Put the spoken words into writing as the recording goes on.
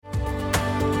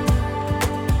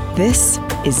This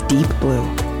is Deep Blue,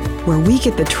 where we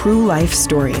get the true life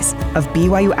stories of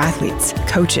BYU athletes,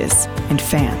 coaches, and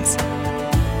fans.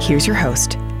 Here's your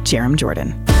host, Jarom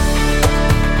Jordan.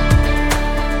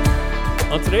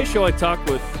 On today's show, I talk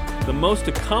with the most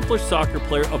accomplished soccer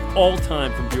player of all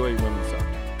time from BYU women's soccer.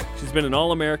 She's been an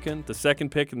All-American, the second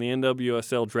pick in the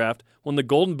NWSL draft, won the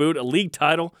Golden Boot, a league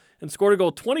title, and scored a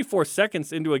goal 24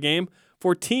 seconds into a game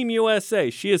for Team USA.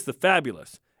 She is the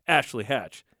fabulous Ashley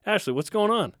Hatch. Ashley, what's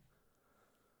going on?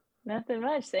 Nothing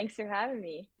much. Thanks for having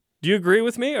me. Do you agree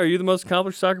with me? Are you the most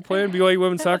accomplished soccer player in BYU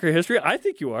women's soccer history? I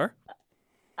think you are.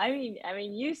 I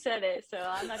mean, you said it, so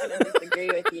I'm not going to disagree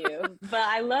with you. But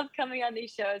I love coming on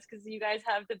these shows because you guys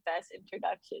have the best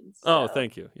introductions. So. Oh,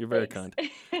 thank you. You're very kind.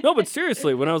 No, but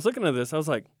seriously, when I was looking at this, I was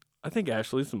like, I think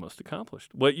Ashley's the most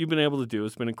accomplished. What you've been able to do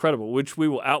has been incredible, which we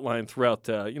will outline throughout,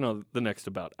 the next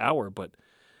about hour. But,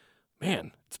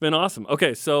 man, it's been awesome.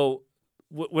 Okay, so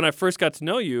when I first got to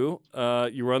know you,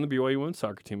 you were on the BYU women's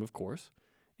soccer team, of course.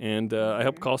 And I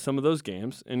helped call some of those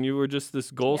games. And you were just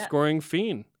this goal-scoring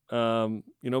fiend. BYU.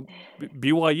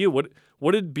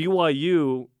 What did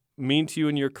BYU mean to you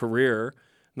in your career?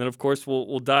 And then, of course,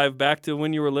 we'll dive back to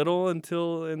when you were little and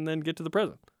then get to the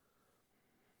present.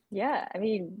 Yeah, I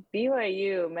mean,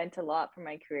 BYU meant a lot for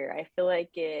my career. I feel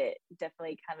like it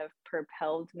definitely kind of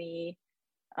propelled me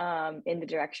in the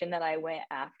direction that I went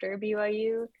after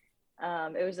BYU.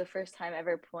 It was the first time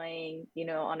ever playing,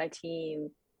 on a team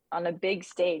on a big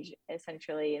stage,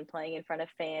 essentially, and playing in front of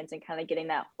fans and kind of getting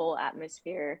that whole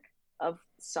atmosphere of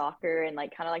soccer and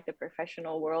kind of the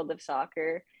professional world of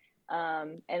soccer.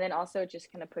 And then also just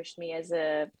kind of pushed me as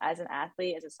an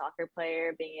athlete, as a soccer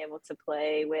player, being able to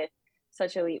play with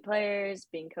such elite players,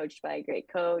 being coached by a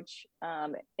great coach.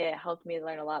 It helped me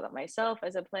learn a lot about myself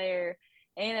as a player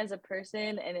and as a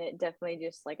person. And it definitely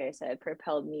just, like I said,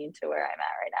 propelled me into where I'm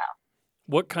at right now.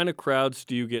 What kind of crowds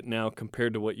do you get now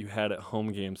compared to what you had at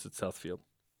home games at Southfield?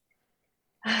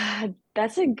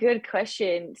 That's a good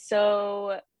question.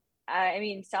 So,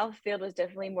 Southfield was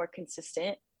definitely more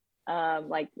consistent.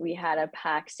 We had a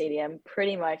packed stadium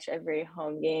pretty much every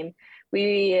home game.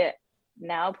 We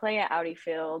now play at Audi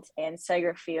Field and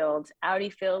Segra Field. Audi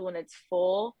Field, when it's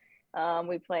full,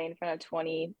 we play in front of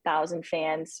 20,000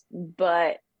 fans,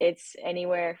 but it's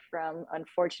anywhere from,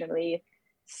 unfortunately,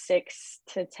 6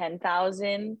 to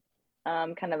 10,000,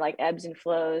 kind of ebbs and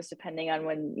flows depending on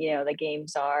when the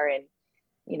games are, and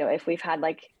if we've had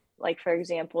for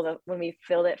example, when we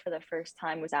filled it for the first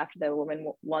time was after the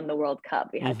women won the World Cup.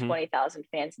 We had 20,000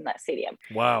 fans in that stadium.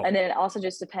 Wow! And then it also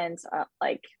just depends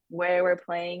where we're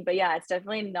playing, but yeah, it's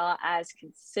definitely not as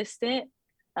consistent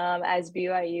as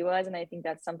BYU was, and I think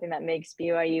that's something that makes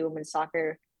BYU women's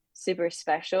soccer super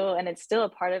special, and it's still a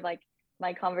part of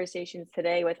my conversations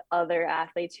today with other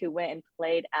athletes who went and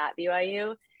played at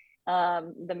BYU,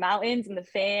 the mountains and the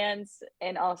fans,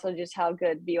 and also just how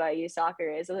good BYU soccer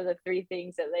is. Those are the three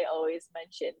things that they always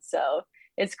mention. So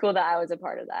it's cool that I was a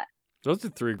part of that. Those are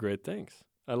three great things.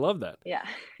 I love that. Yeah.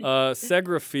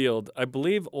 Segra Field, I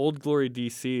believe Old Glory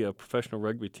DC, a professional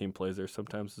rugby team, plays there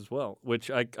sometimes as well, which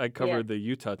I covered the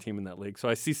Utah team in that league. So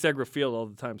I see Segra Field all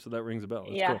the time, so that rings a bell.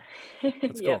 That's cool.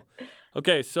 That's cool.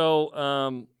 Okay,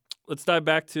 so let's dive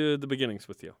back to the beginnings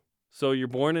with you. So you're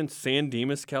born in San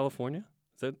Dimas, California.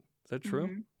 Is that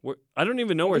true? Mm-hmm. I don't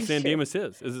even know where San Dimas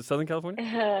is. Is it Southern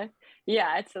California?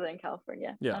 Yeah, it's Southern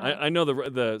California. Yeah, I know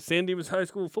the San Dimas High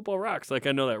School football rocks. I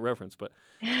know that reference, but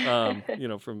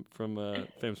from a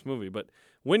famous movie. But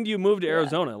when do you move to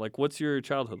Arizona? What's your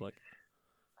childhood like?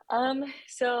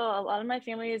 So a lot of my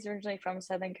family is originally from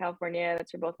Southern California.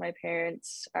 That's where both my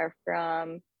parents are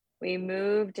from. We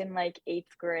moved in 8th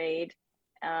grade.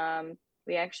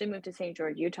 We actually moved to St.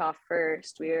 George, Utah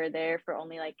first. We were there for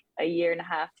only a year and a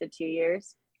half to 2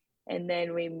 years. And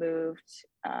then we moved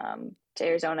to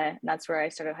Arizona, and that's where I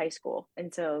started high school.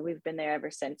 And so we've been there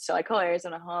ever since. So I call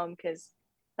Arizona home because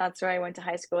that's where I went to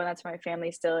high school and that's where my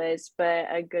family still is. But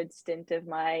a good stint of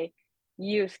my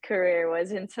youth career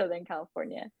was in Southern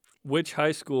California. Which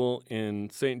high school in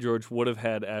St. George would have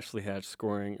had Ashley Hatch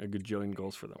scoring a gajillion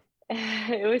goals for them?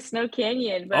 It was Snow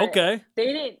Canyon, but okay.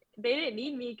 They didn't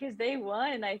need me because they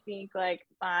won. I think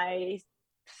my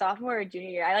sophomore or junior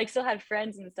year. I still had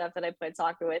friends and stuff that I played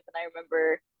soccer with, and I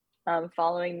remember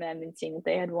following them and seeing that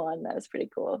they had won. That was pretty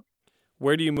cool.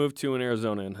 Where do you move to in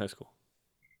Arizona in high school?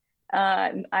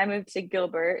 I moved to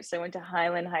Gilbert, so I went to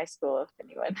Highland High School. If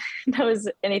anyone knows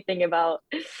anything about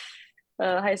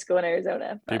high school in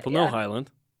Arizona, people know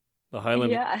Highland. The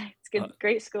Highland, it's good,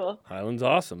 great school. Highland's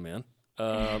awesome, man.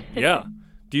 Yeah.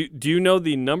 Do you know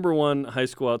the number one high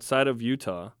school outside of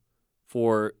Utah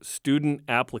for student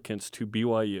applicants to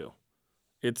BYU?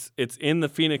 It's in the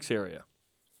Phoenix area.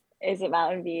 Is it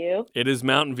Mountain View? It is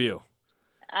Mountain View.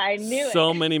 I knew it.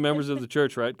 So many members of the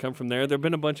church, right, come from there. There have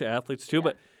been a bunch of athletes too,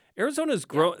 but Arizona's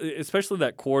grown, especially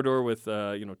that corridor with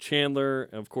Chandler,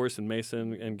 of course, and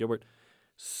Mason and Gilbert.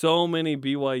 So many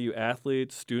BYU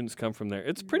athletes, students come from there.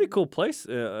 It's a pretty cool place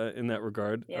in that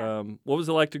regard. Yeah. What was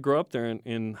it like to grow up there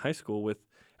in high school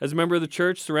as a member of the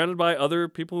church, surrounded by other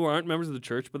people who aren't members of the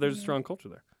church, but there's a strong culture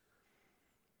there?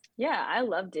 Yeah, I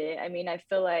loved it. I mean, I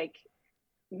feel like,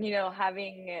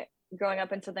 growing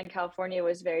up in Southern California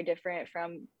was very different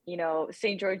from,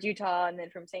 St. George, Utah, and then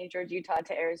from St. George, Utah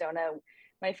to Arizona.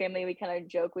 My family, we kind of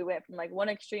joke, we went from like one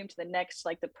extreme to the next,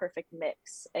 like the perfect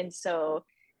mix. And so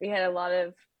we had a lot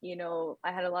of,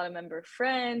 I had a lot of member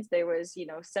friends. There was,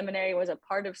 seminary was a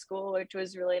part of school, which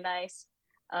was really nice.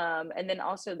 And then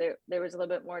also there was a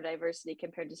little bit more diversity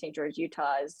compared to St. George,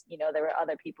 Utah, as, there were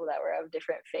other people that were of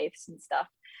different faiths and stuff.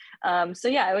 So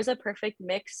yeah, it was a perfect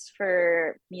mix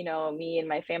for, me and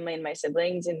my family and my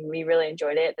siblings, and we really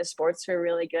enjoyed it. The sports were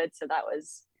really good, so that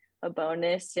was a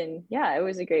bonus. And yeah, it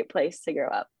was a great place to grow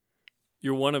up.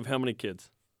 You're one of how many kids?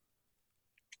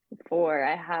 4.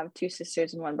 I have 2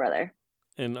 sisters and 1 brother.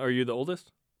 And are you the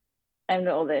oldest? I'm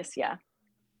the oldest, yeah.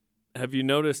 Have you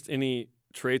noticed any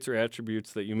traits or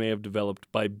attributes that you may have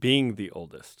developed by being the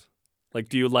oldest? Like,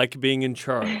 do you like being in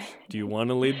charge? Do you want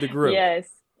to lead the group? Yes.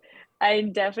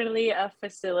 I'm definitely a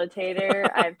facilitator.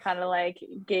 I've kind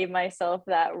of gave myself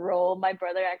that role. My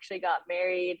brother actually got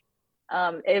married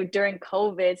during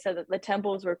COVID, so that the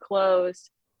temples were closed.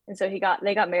 And so they got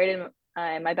married in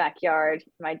my backyard.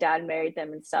 My dad married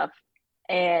them and stuff.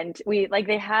 And we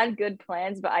they had good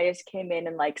plans, but I just came in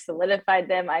and solidified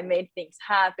them. I made things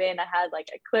happen. I had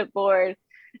a clipboard,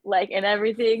 and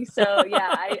everything. So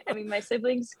yeah, I mean, my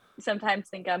siblings sometimes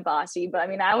think I'm bossy, but I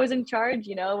mean, I was in charge,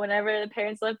 whenever the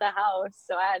parents left the house.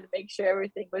 So I had to make sure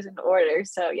everything was in order.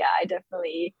 So yeah, I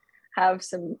definitely have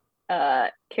some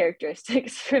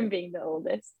characteristics from being the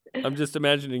oldest. I'm just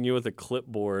imagining you with a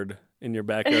clipboard in your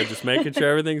backyard, just making sure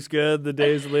everything's good the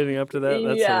days leading up to that.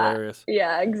 That's hilarious.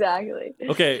 Yeah, exactly.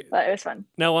 Okay. But it was fun.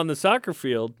 Now on the soccer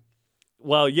field,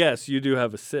 while yes, you do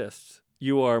have assists,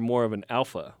 you are more of an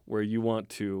alpha where you want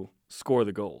to score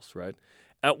the goals, right?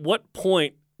 At what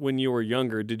point when you were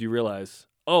younger did you realize,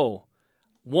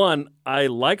 1, I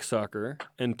like soccer,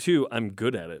 and 2, I'm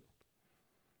good at it?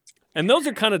 And those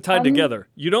are kind of tied together.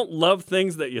 You don't love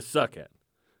things that you suck at.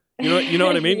 You know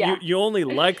what I mean? Yeah. You only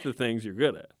like the things you're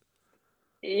good at.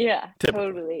 Yeah,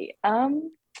 typically.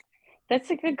 Totally. That's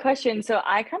a good question. So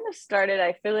I kind of started,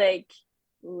 I feel like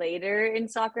later in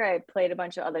soccer. I played a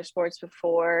bunch of other sports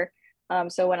before.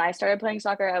 So when I started playing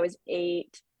soccer, I was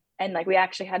 8, and we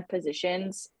actually had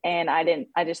positions, and I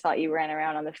just thought you ran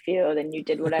around on the field and you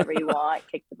did whatever you want,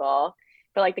 kick the ball.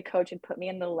 But the coach would put me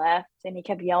in the left, and he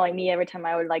kept yelling at me every time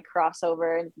I would cross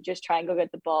over and just try and go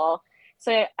get the ball.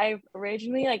 So I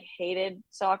originally hated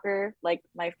soccer.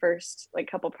 My first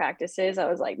couple practices, I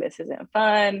was like, this isn't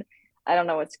fun. I don't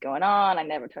know what's going on. I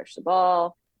never touched the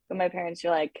ball. But my parents were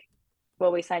like,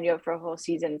 well, we signed you up for a whole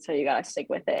season, so you got to stick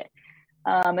with it.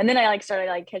 And then I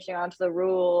started catching on to the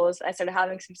rules. I started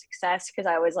having some success because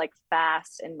I was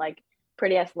fast and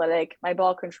pretty athletic. My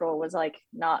ball control was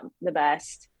not the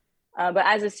best. But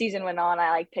as the season went on,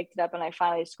 I picked it up, and I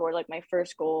finally scored my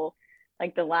first goal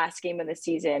the last game of the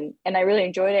season, and I really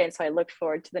enjoyed it. And so I looked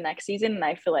forward to the next season, and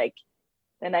I feel like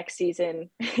the next season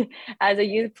as a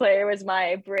youth player was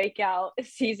my breakout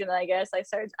season. I guess I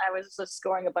was just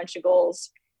scoring a bunch of goals.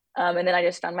 And then I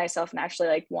just found myself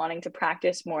naturally wanting to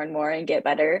practice more and more and get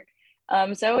better.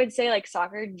 So I would say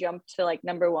soccer jumped to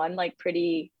number 1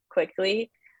 pretty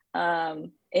quickly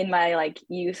in my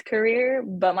youth career.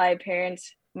 But my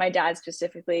parents, my dad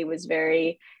specifically, was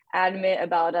very adamant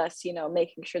about us,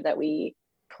 making sure that we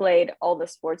played all the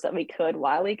sports that we could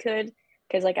while we could.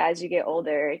 Because as you get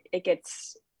older, it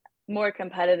gets more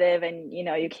competitive, and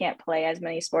you can't play as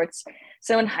many sports.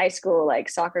 So in high school,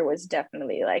 soccer was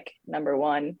definitely number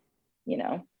 1.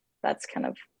 That's kind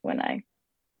of when I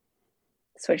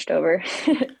switched over.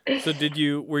 So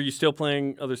were you still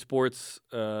playing other sports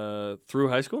through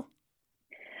high school?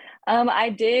 I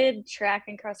did track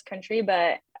and cross country,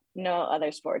 but no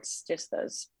other sports, just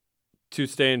those. To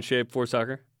stay in shape for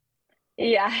soccer?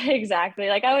 Yeah, exactly.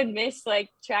 I would miss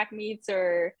track meets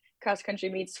or cross country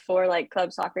meets for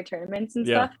club soccer tournaments and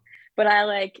stuff. But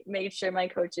I made sure my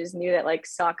coaches knew that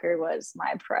soccer was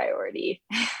my priority.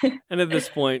 And at this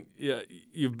point,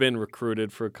 you've been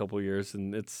recruited for a couple of years,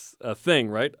 and it's a thing,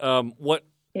 right? What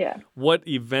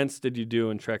events did you do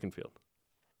in track and field?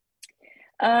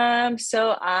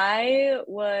 So I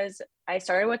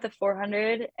started with the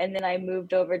 400, and then I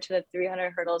moved over to the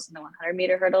 300 hurdles and the 100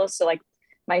 meter hurdles. So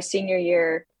my senior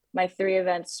year, my 3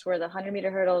 events were the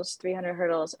 100-meter hurdles, 300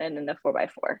 hurdles, and then the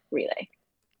 4x4 relay.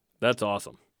 That's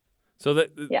awesome. So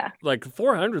that like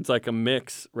 400 is like a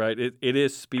mix, right? It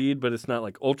is speed, but it's not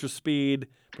like ultra speed,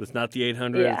 but it's not the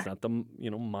 800. It's not the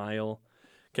mile.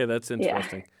 Okay, that's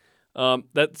interesting.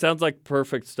 That sounds like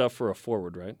perfect stuff for a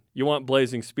forward, right? You want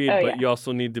blazing speed, but you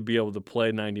also need to be able to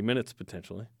play 90 minutes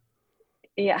potentially.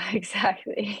 Yeah,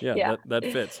 exactly. Yeah. That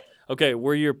fits. Okay,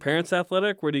 were your parents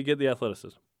athletic? Where do you get the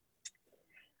athleticism?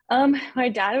 My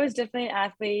dad was definitely an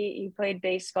athlete. He played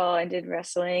baseball and did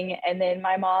wrestling, and then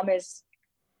my mom is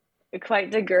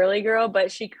quite the girly girl,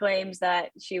 but she claims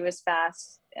that she was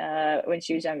fast when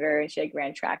she was younger and she like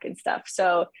ran track and stuff.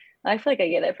 So I feel like I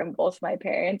get it from both my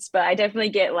parents, but I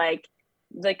definitely get like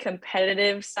the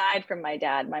competitive side from my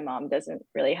dad. My mom doesn't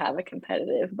really have a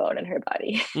competitive bone in her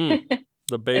body.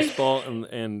 The baseball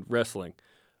and wrestling.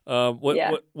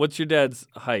 What's your dad's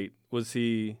height? Was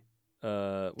he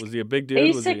a big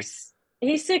dude?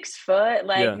 He's 6 foot,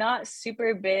 like not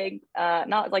super big,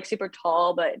 not like super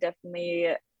tall, but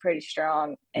definitely pretty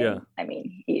strong. And I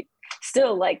mean, he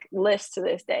still like lifts to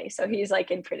this day, so he's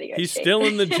like in pretty good shape. He's still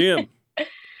in the gym.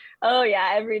 Oh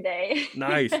yeah, every day.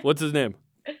 Nice. What's his name?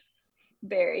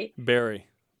 Barry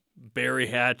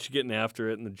Hatch, getting after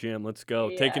it in the gym. Let's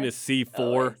go. Taking his C4.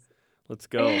 Always. Let's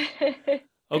go.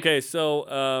 Okay,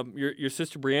 so your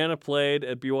sister Brianna played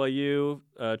at BYU,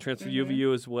 transferred to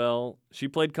UVU as well. She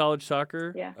played college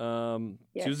soccer. Yeah.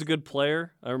 She was a good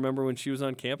player. I remember when she was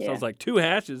on campus, I was like, 2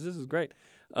 Hatches, this is great.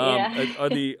 Are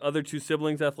the other 2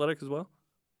 siblings athletic as well?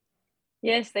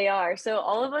 Yes, they are. So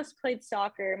all of us played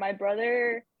soccer. My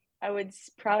brother, I would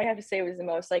probably have to say, was the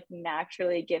most like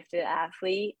naturally gifted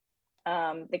athlete.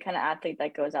 The kind of athlete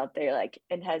that goes out there like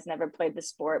and has never played the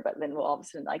sport, but then will all of a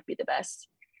sudden like be the best.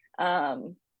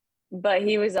 But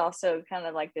he was also kind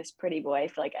of like this pretty boy. I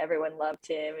feel like everyone loved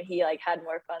him. He like had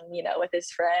more fun, with his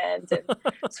friends, and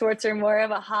sports are more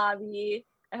of a hobby.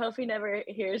 I hope he never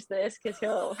hears this because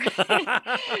he'll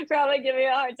probably give me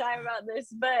a hard time about this.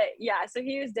 But yeah, so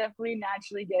he was definitely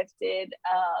naturally gifted.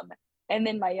 And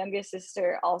then my youngest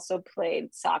sister also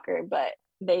played soccer, but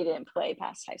they didn't play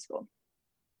past high school.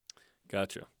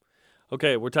 Gotcha.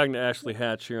 Okay, we're talking to Ashley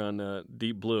Hatch here on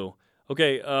Deep Blue.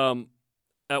 Okay,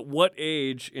 at what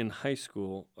age in high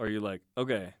school are you like,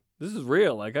 okay, this is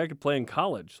real? Like I could play in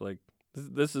college. Like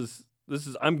this is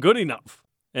I'm good enough.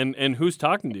 And who's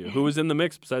talking to you? Who was in the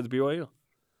mix besides BYU?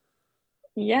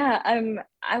 Yeah,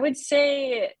 I would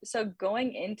say so.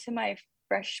 Going into my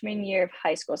freshman year of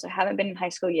high school, so I haven't been in high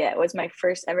school yet, was my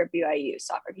first ever BYU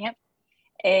soccer camp.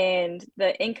 And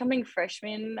the incoming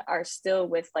freshmen are still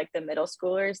with like the middle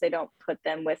schoolers. They don't put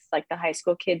them with like the high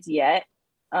school kids yet,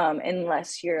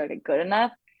 unless you're like good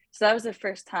enough. So that was the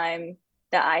first time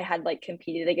that I had like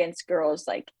competed against girls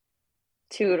like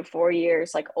 2 to 4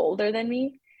 years like older than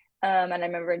me. And I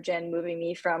remember Jen moving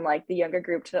me from like the younger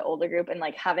group to the older group and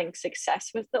like having success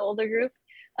with the older group.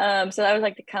 So that was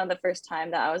like the first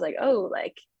time that I was like, oh,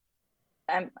 like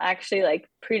I'm actually like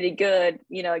pretty good,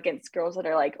 against girls that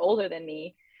are like older than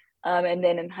me. And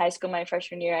then in high school, my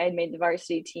freshman year, I had made the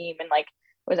varsity team and like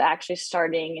was actually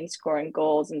starting and scoring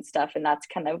goals and stuff. And that's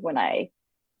kind of when I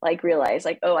like realized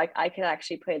like, oh, I could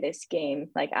actually play this game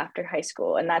like after high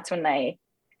school. And that's when I,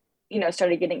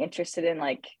 started getting interested in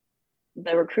like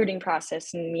the recruiting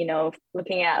process and,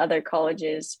 looking at other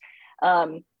colleges.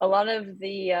 A lot of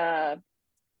the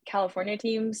California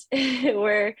teams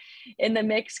were in the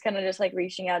mix, kind of just like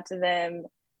reaching out to them.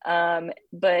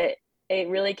 But it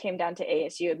really came down to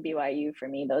ASU and BYU for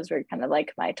me. Those were kind of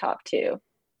like my top 2.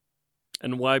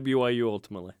 And why BYU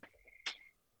ultimately?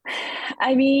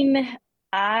 I mean,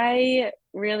 I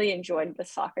really enjoyed the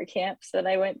soccer camps that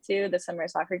I went to, the summer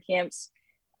soccer camps.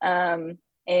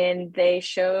 And they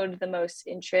showed the most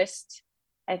interest,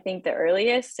 I think, the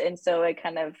earliest. And so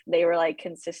they were like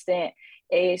consistent.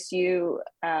 ASU,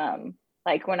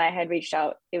 like when I had reached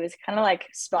out, it was kind of like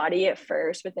spotty at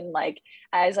first, but then like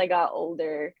as I got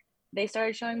older, they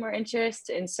started showing more interest.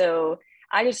 And so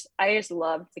I just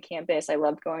loved the campus. I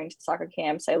loved going to soccer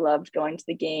camps. I loved going to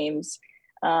the games,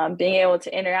 being able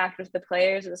to interact with the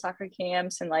players at the soccer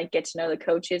camps and like get to know the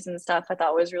coaches and stuff. I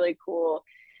thought was really cool.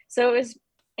 So it was,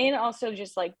 and also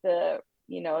just like the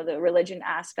religion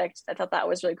aspect. I thought that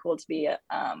was really cool to be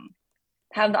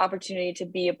have the opportunity to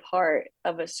be a part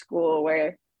of a school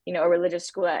where, a religious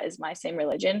school that is my same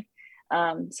religion.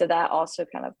 So that also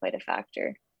kind of played a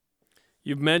factor.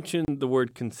 You've mentioned the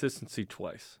word consistency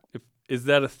twice. Is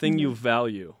that a thing you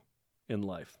value in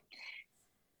life?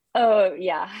 Oh,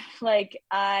 yeah. Like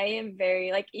I am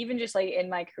very, like, even just like in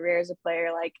my career as a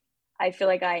player, like I feel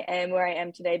like I am where I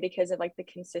am today because of like the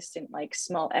consistent, like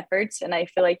small efforts. And I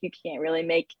feel like you can't really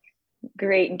make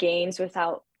great gains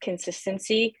without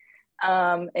consistency.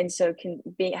 And so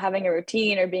having a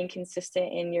routine or being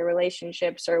consistent in your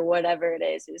relationships or whatever it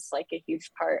is like a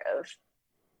huge part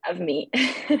of me.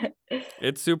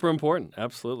 It's super important.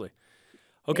 Absolutely.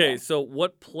 Okay. Yeah. So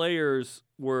what players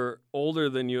were older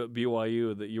than you at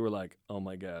BYU that you were like, oh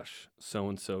my gosh,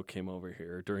 so-and-so came over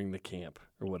here during the camp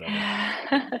or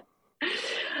whatever?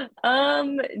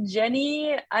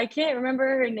 Jenny, I can't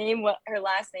remember her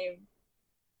last name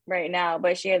right now,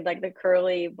 but she had like the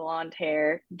curly blonde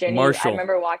hair. Jenny, Marshall. I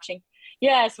remember watching.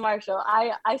 Yes, Marshall.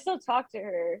 I still talk to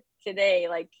her today,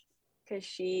 like, because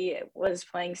she was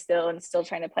playing still and still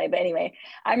trying to play. But anyway,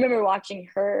 I remember watching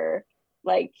her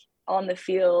like on the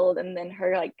field and then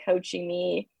her like coaching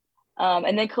me.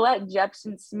 And then Colette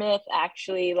Jepson Smith,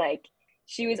 actually, like,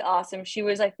 she was awesome. She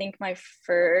was, I think,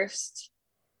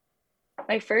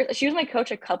 she was my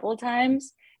coach a couple of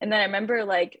times. And then I remember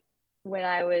like when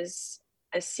I was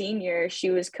a senior, she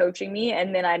was coaching me,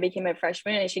 and then I became a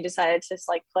freshman and she decided to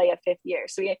like play a 5th year.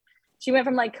 So she went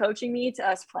from like coaching me to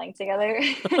us playing together.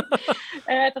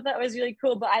 And I thought that was really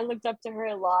cool, but I looked up to her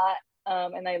a lot.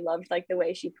 And I loved like the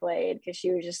way she played, because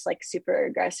she was just like super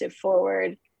aggressive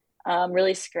forward,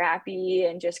 really scrappy,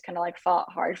 and just kind of like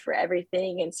fought hard for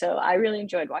everything. And so I really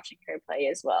enjoyed watching her play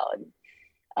as well.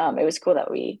 And it was cool that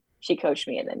she coached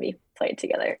me and then we played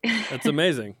together. That's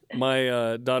amazing.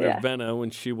 My daughter, Yeah. Venna, when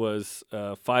she was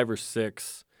 5 or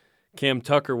 6, Cam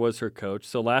Tucker was her coach.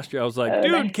 So last year I was like,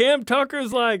 dude, nice. Cam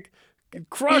Tucker's like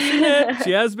crushing it.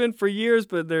 She has been for years,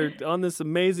 but they're on this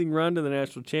amazing run to the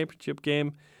national championship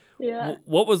game. Yeah.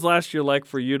 What was last year like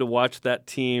for you to watch that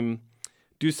team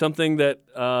do something that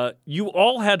you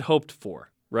all had hoped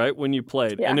for, right, when you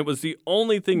played? Yeah. And it was the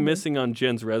only thing missing on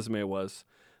Jen's resume was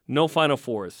no Final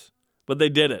Fours. But they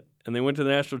did it, and they went to the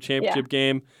national championship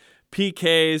game.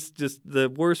 PKs, just the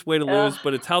worst way to lose,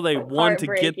 but it's how they won to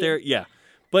get there. Yeah,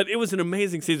 but it was an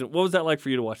amazing season. What was that like for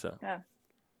you to watch that? Yeah.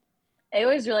 It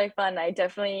was really fun. I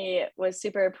definitely was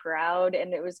super proud,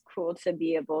 and it was cool to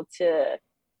be able to,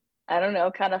 I don't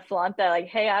know, kind of flaunt that, like,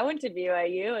 hey, I went to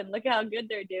BYU, and look how good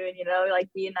they're doing,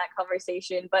 like be in that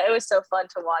conversation. But it was so fun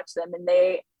to watch them, and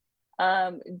they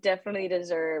definitely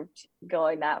deserved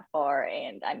going that far.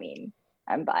 And I mean,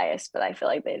 I'm biased, but I feel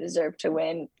like they deserve to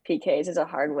win. PKs is a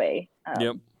hard way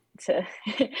to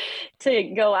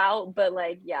go out, but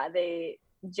like, yeah,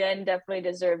 Jen definitely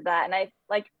deserved that. And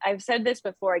I've said this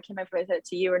before, I can't remember if I said it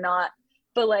to you or not,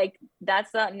 but like,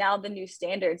 that's not now the new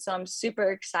standard. So I'm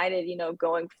super excited,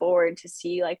 going forward to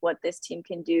see like what this team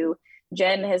can do.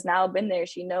 Jen has now been there.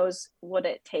 She knows what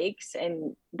it takes.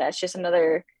 And that's just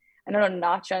another, I don't know,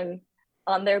 notch on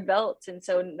their belts. And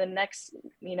so the next,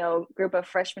 group of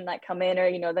freshmen that come in,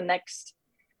 or, the next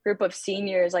group of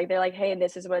seniors, like, they're like, hey,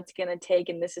 this is what it's going to take.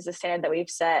 And this is the standard that we've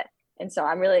set. And so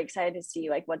I'm really excited to see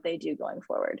like what they do going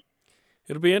forward.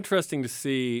 It'll be interesting to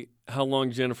see how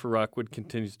long Jennifer Rockwood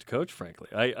continues to coach, frankly.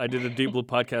 I did a Deep Blue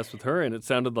podcast with her, and it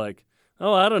sounded like,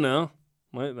 oh, I don't know.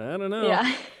 I don't know.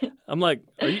 Yeah. I'm like,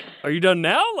 are you done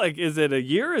now? Like, is it a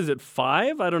year? Is it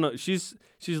 5? I don't know. She's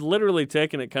literally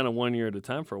taken it kind of 1 year at a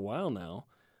time for a while now.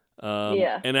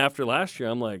 And after last year,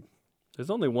 I'm like, there's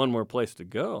only one more place to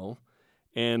go.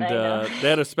 And they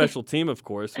had a special team, of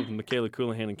course, with Michaela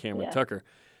Coulihan and Cameron Tucker.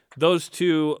 Those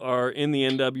two are in the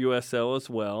NWSL as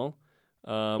well,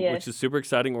 which is super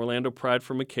exciting. Orlando Pride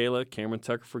for Michaela, Cameron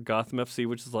Tucker for Gotham FC,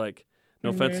 which is like,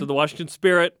 no offense to the Washington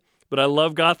Spirit, but I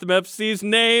love Gotham FC's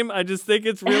name. I just think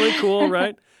it's really cool,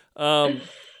 right?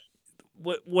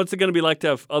 What's it going to be like to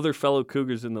have other fellow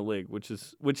Cougars in the league, which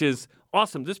is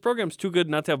awesome. This program's too good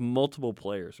not to have multiple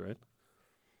players, right?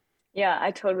 Yeah,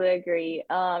 I totally agree.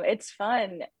 It's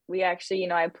fun. We actually,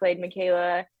 I played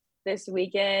Michaela this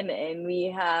weekend, and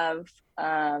we have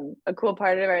a cool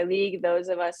part of our league. Those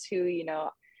of us who,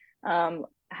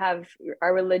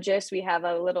 are religious, we have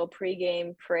a little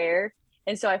pregame prayer.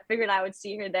 And so I figured I would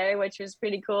see her there, which was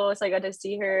pretty cool. So I got to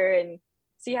see her and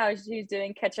see how she's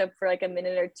doing, catch up for like a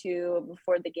minute or two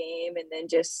before the game. And then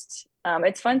just,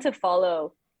 it's fun to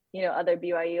follow, other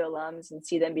BYU alums and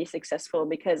see them be successful,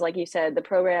 because like you said, the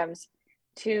program's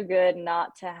too good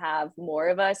not to have more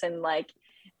of us. And like,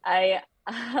 I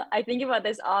think about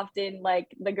this often, like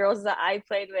the girls that I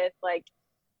played with,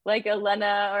 like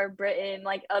Elena or Britton,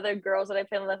 like other girls that I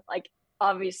played with, like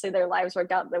obviously their lives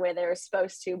worked out the way they were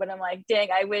supposed to, but I'm like, dang,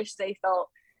 I wish they felt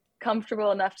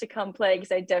comfortable enough to come play,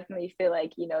 because I definitely feel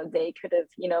like, they could have,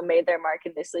 made their mark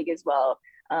in this league as well.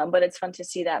 But it's fun to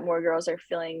see that more girls are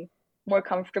feeling more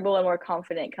comfortable and more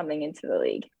confident coming into the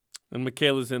league. And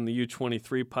Michaela's in the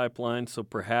U23 pipeline, so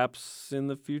perhaps in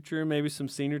the future, maybe some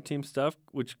senior team stuff,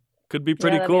 which could be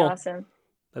pretty cool. Be awesome.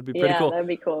 That'd be pretty cool. Yeah, that'd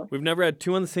be cool. We've never had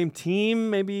two on the same team.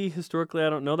 Maybe historically, I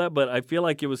don't know that, but I feel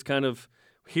like it was kind of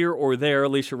here or there.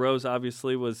 Alicia Rose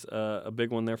obviously was a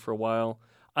big one there for a while.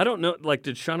 I don't know. Like,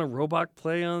 did Shauna Robach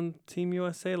play on Team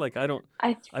USA? Like, I don't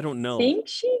know. I think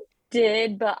she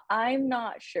did, but I'm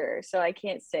not sure, so I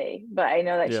can't say. But I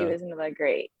know that she was another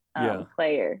great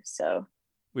player. So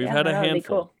we've had a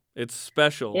handful. Cool. It's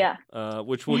special. Yeah.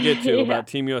 Which we'll get to about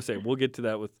Team USA. We'll get to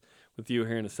that with you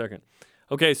here in a second.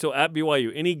 Okay, so at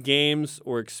BYU, any games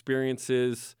or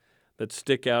experiences that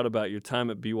stick out about your time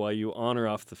at BYU on or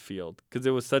off the field? Because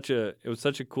it was such a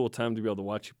cool time to be able to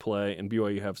watch you play and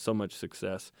BYU have so much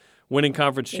success, winning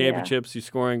conference championships, you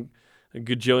scoring a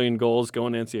gajillion goals,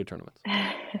 going to NCAA tournaments.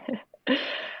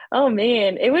 Oh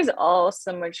man, it was all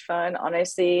so much fun.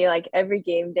 Honestly, like every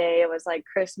game day, it was like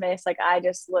Christmas. Like I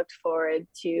just looked forward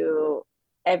to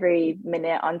every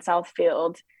minute on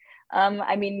Southfield.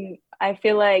 I mean, I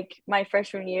feel like my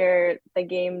freshman year, the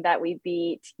game that we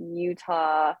beat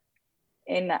Utah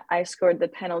and I scored the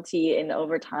penalty in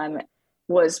overtime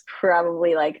was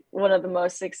probably like one of the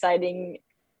most exciting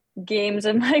games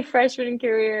of my freshman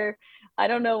career. I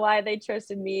don't know why they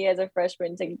trusted me as a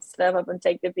freshman to step up and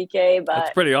take the PK, but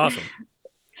that's pretty awesome.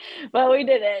 But we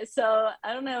did it. So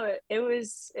I don't know. It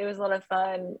was a lot of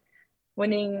fun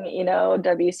winning,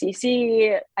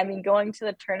 WCC. I mean, going to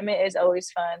the tournament is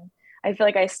always fun. I feel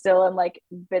like I still am like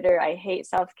bitter. I hate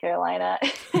South Carolina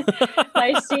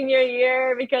my senior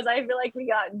year because I feel like we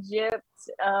got gypped.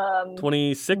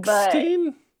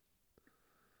 2016?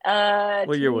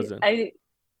 What year was it?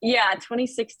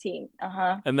 2016.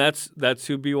 And that's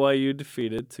who BYU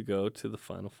defeated to go to the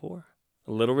Final Four.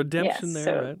 A little redemption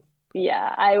there, right?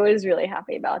 Yeah, I was really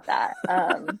happy about that.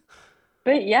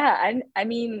 But yeah, I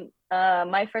mean,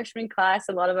 my freshman class,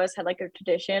 a lot of us had like a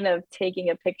tradition of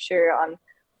taking a picture on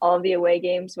all of the away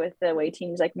games with the away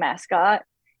team's like mascot.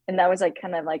 And that was like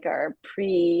kind of like our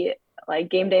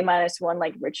game day -1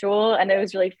 like ritual. And it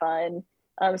was really fun.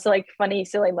 So like funny,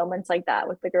 silly moments like that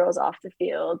with the girls off the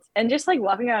field and just like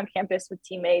walking around campus with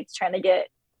teammates, trying to get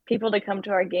people to come to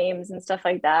our games and stuff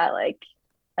like that. Like,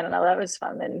 I don't know, that was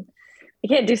fun. And I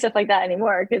can't do stuff like that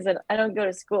anymore because I don't go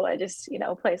to school. I just,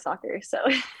 play soccer. So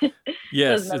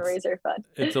yes, those memories are fun.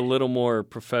 It's a little more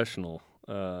professional,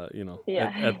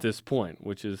 at this point,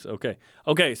 which is okay.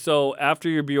 Okay, so after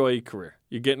your BYU career,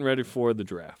 you're getting ready for the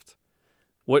draft.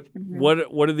 What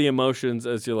are the emotions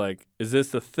as you're like, is this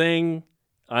the thing?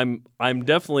 I'm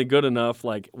definitely good enough.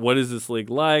 Like, what is this league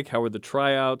like? How are the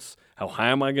tryouts? How high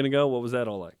am I going to go? What was that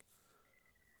all like?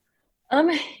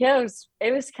 Yeah,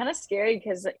 it was kind of scary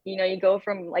because, you go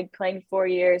from like playing 4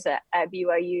 years at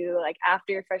BYU, like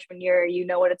after your freshman year, you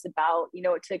know what it's about, you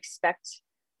know what to expect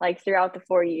like throughout the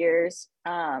 4 years.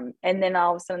 And then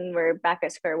all of a sudden we're back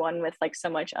at square one with like so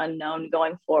much unknown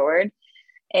going forward.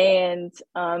 And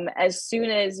as soon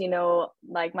as,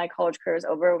 like my college career was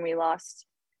over when we lost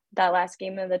that last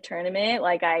game of the tournament,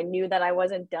 like I knew that I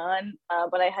wasn't done,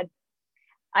 but I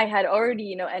had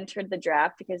already, entered the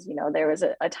draft because, there was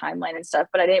a timeline and stuff,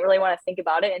 but I didn't really want to think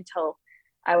about it until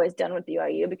I was done with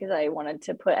BYU because I wanted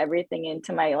to put everything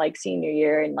into my like senior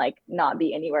year and like not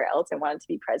be anywhere else. I wanted to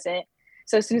be present.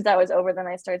 So as soon as that was over, then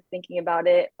I started thinking about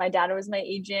it. My dad was my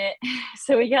agent.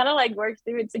 So we kind of like worked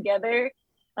through it together.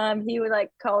 He would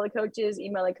like call the coaches,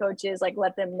 email the coaches, like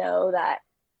let them know that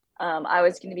I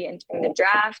was going to be entering the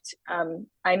draft.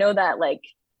 I know that like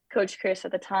Coach Chris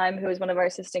at the time, who was one of our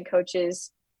assistant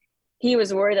coaches, he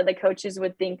was worried that the coaches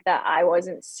would think that I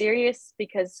wasn't serious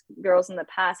because girls in the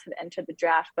past had entered the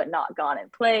draft but not gone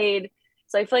and played.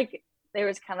 So I feel like there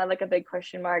was kind of like a big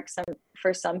question mark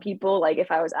for some people, like if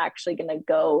I was actually going to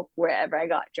go wherever I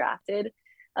got drafted.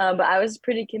 But I was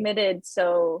pretty committed.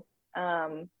 So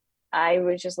I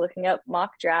was just looking up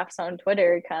mock drafts on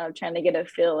Twitter, kind of trying to get a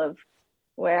feel of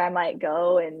where I might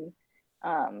go. And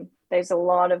there's a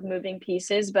lot of moving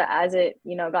pieces, but as it,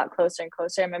 got closer and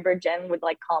closer, I remember Jen would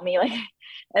like call me like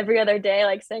every other day,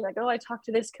 like saying like, oh, I talked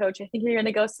to this coach. I think you're going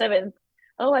to go 7th.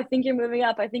 Oh, I think you're moving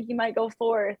up. I think you might go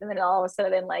 4th. And then all of a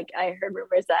sudden, like I heard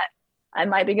rumors that I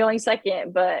might be going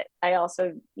 2nd, but I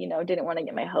also, didn't want to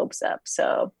get my hopes up.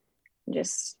 So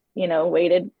just,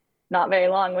 waited not very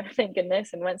long with thank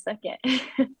goodness and went 2nd.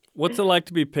 What's it like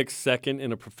to be picked 2nd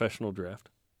in a professional draft?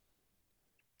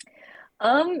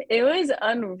 It was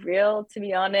unreal, to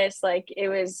be honest. Like it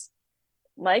was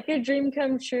like a dream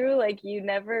come true. Like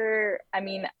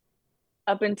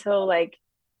up until like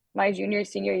my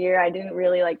senior year, I didn't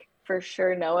really like for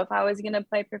sure know if I was going to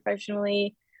play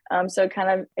professionally. So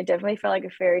it definitely felt like a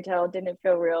fairy tale. It didn't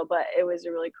feel real, but it was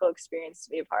a really cool experience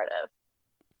to be a part of.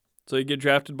 So you get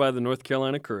drafted by the North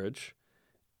Carolina Courage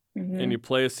and you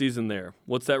play a season there.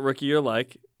 What's that rookie year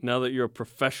like? now that you're a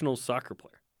professional soccer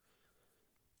player?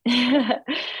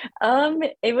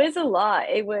 It was a lot.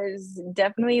 It was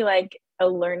definitely like a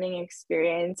learning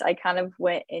experience. I kind of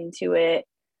went into it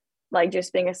like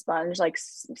just being a sponge, like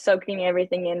soaking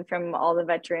everything in from all the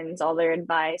veterans, all their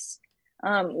advice,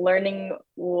 learning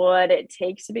what it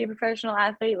takes to be a professional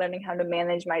athlete, learning how to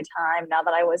manage my time now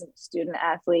that I wasn't a student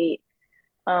athlete.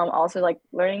 Also like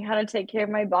learning how to take care of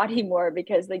my body more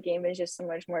because the game is just so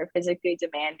much more physically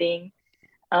demanding.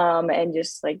 And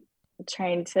just like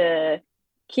trying to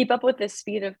keep up with the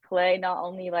speed of play, not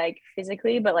only like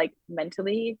physically, but like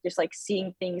mentally, just like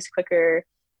seeing things quicker,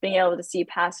 being able to see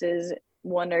passes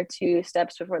 1 or 2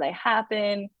 steps before they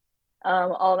happen,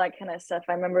 all that kind of stuff.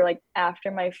 I remember like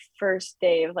after my first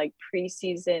day of like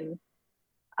preseason,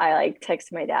 I like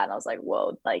texted my dad and I was like,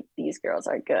 whoa, like these girls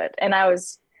are good. And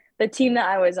the team that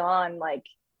I was on, like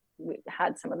we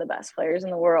had some of the best players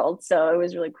in the world. So it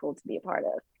was really cool to be a part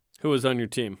of. Who was on your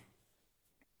team?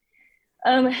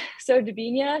 So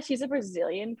Debinha, she's a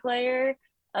Brazilian player.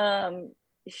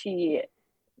 She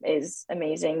is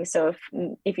amazing. So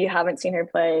if you haven't seen her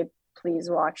play,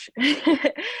 please watch.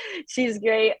 She's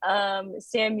great.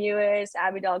 Sam Ewis,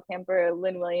 Abby Dahlkemper,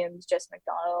 Lynn Williams, Jess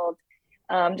McDonald,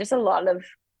 just a lot of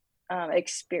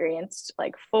experienced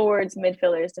like forwards,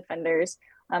 midfielders, defenders.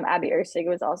 Abby Ursig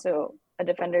was also a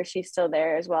defender. She's still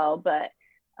there as well. But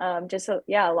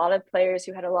a lot of players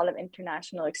who had a lot of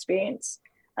international experience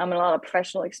and a lot of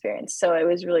professional experience. So it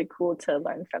was really cool to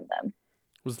learn from them.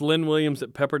 Was Lynn Williams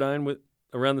at Pepperdine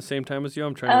around the same time as you?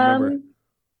 I'm trying to remember.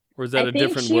 Or is that a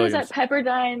different Williams? I think she was at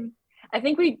Pepperdine. I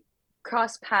think we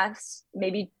crossed paths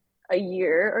maybe a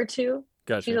year or 2.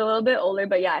 Gotcha. She's a little bit older,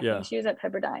 but I think she was at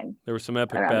Pepperdine. There were some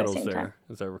epic battles there,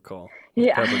 as I recall.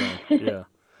 Yeah. Pepperdine. Yeah.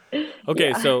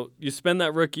 Okay, so you spend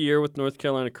that rookie year with North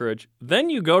Carolina Courage. Then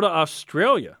you go to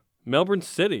Australia, Melbourne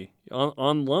City,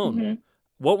 on loan. Mm-hmm.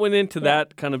 What went into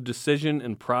that kind of decision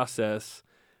and process,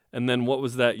 and then what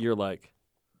was that year like?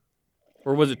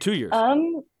 Or was it 2 years?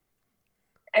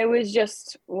 It was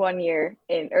just 1 year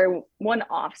or one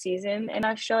off season in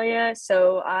Australia.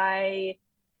 So I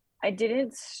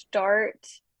didn't start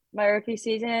my rookie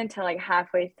season until like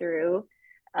halfway through.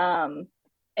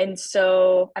 And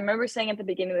so I remember saying at the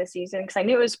beginning of the season, because I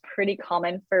knew it was pretty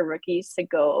common for rookies to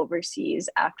go overseas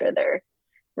after their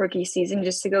rookie season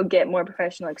just to go get more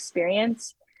professional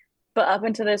experience. But up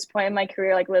until this point in my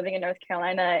career, like living in North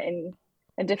Carolina in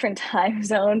a different time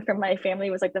zone from my family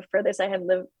was like the furthest I had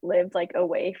lived like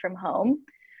away from home.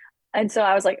 And so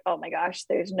I was like, oh my gosh,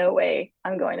 there's no way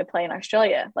I'm going to play in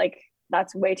Australia. Like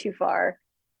that's way too far.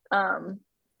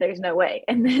 There's no way.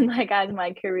 And then like as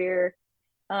my career,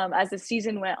 as the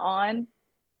season went on,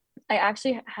 I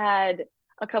actually had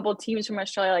a couple teams from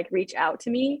Australia like reach out to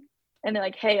me and they're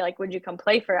like, hey, like, would you come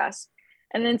play for us?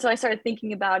 And then so I started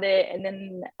thinking about it. And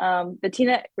then the team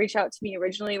that reached out to me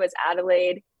originally was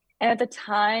Adelaide. And at the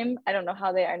time, I don't know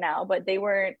how they are now, but they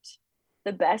weren't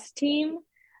the best team.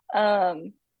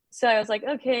 So I was like,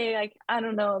 okay, like, I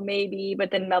don't know, maybe.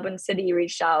 But then Melbourne City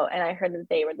reached out and I heard that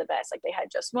they were the best. Like they had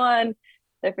just won.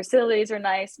 Their facilities were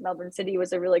nice. Melbourne City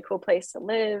was a really cool place to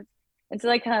live. And so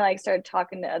I kind of like started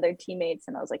talking to other teammates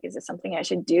and I was like, is this something I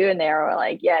should do? And they were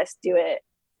like, yes, do it.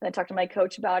 And I talked to my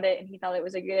coach about it and he thought it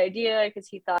was a good idea because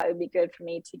he thought it would be good for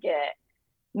me to get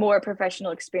more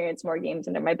professional experience, more games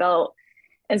under my belt.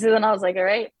 And so then I was like, all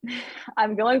right,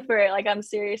 I'm going for it. Like I'm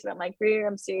serious about my career.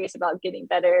 I'm serious about getting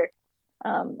better.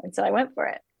 And so I went for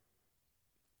it.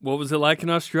 What was it like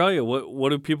in Australia? What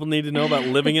do people need to know about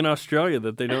living in Australia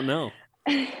that they don't know?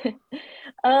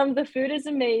 The food is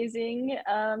amazing.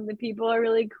 The people are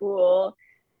really cool.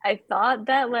 I thought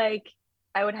that like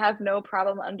I would have no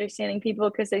problem understanding people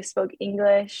because they spoke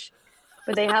English,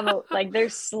 but they have like their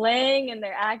slang and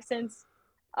their accents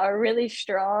are really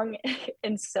strong.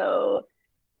 And so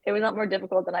it was not more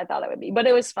difficult than I thought it would be, but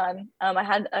it was fun. I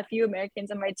had a few Americans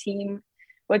on my team,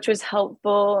 which was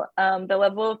helpful. The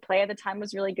level of play at the time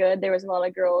was really good. There was a lot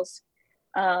of girls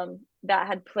that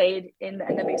had played in the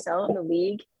NWSL in the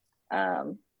league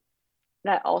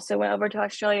that also went over to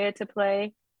Australia to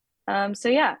play. So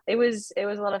yeah, it was a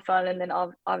lot of fun. And then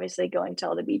obviously going to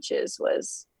all the beaches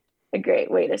was a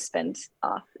great way to spend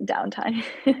off downtime.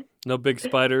 No big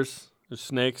spiders or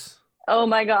snakes? Oh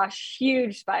my gosh,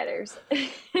 huge spiders.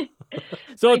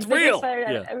 So like it's real.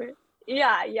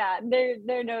 Yeah.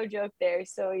 They're no joke there.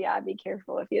 So yeah, be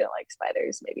careful if you don't like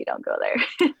spiders. Maybe don't go there.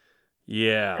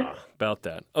 Yeah, about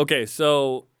that. Okay,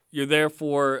 so you're there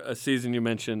for a season you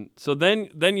mentioned. So then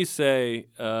you say,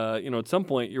 at some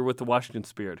point you're with the Washington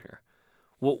Spirit here.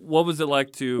 What was it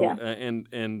like to,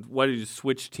 and why did you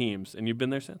switch teams? And you've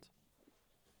been there since?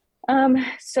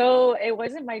 So it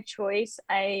wasn't my choice.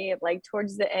 I like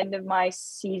towards the end of my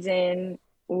season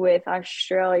with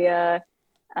Australia,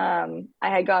 I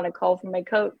had gotten a call from my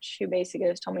coach who basically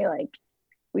just told me like,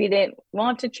 we didn't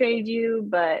want to trade you,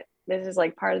 but this is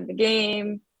like part of the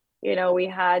game. You know, we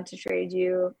had to trade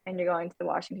you and you're going to the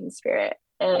Washington Spirit.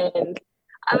 And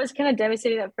I was kind of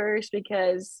devastated at first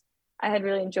because I had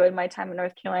really enjoyed my time in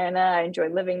North Carolina. I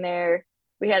enjoyed living there.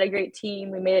 We had a great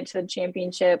team. We made it to the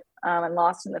championship and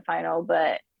lost in the final,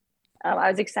 but I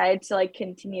was excited to like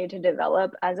continue to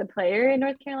develop as a player in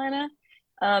North Carolina.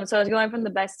 So I was going from the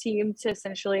best team to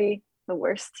essentially the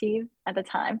worst team at the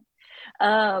time.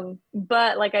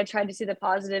 But like I tried to see the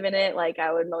positive in it. Like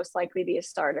I would most likely be a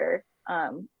starter.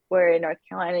 Where in North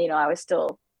Carolina, you know, I was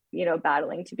still, you know,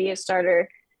 battling to be a starter.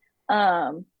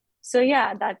 So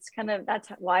yeah, that's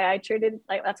why I traded,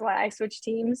 like that's why I switched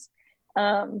teams.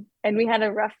 And we had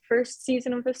a rough first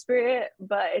season with the Spirit,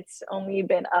 but it's only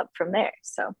been up from there.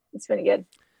 So it's been good.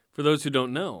 For those who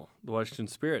don't know, the Washington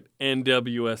Spirit,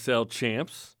 NWSL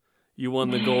champs. You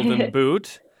won the Golden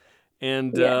Boot.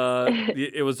 And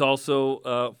it was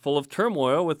also full of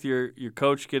turmoil with your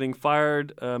coach getting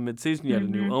fired midseason. You had a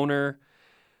new owner.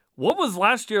 What was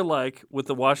last year like with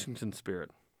the Washington Spirit?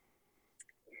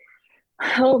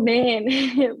 Oh man,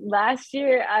 last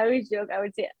year I always joke.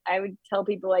 I would tell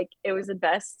people like it was the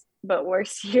best but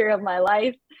worst year of my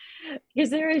life because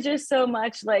there was just so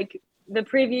much. Like the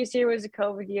previous year was a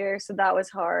COVID year, so that was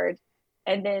hard,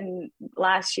 and then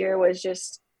last year was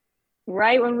just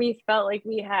right when we felt like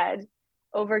we had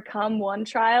overcome one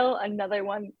trial, another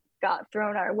one got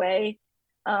thrown our way.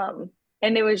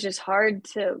 And it was just hard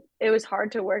to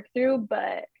work through,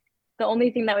 but the only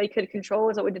thing that we could control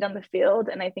was what we did on the field.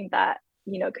 And I think that,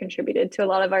 you know, contributed to a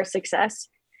lot of our success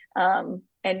and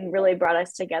really brought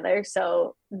us together.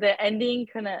 So the ending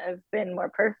couldn't have been more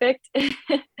perfect. And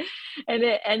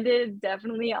it ended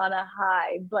definitely on a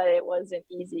high, but it wasn't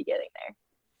easy getting there.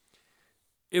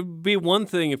 It would be one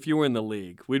thing if you were in the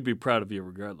league. We'd be proud of you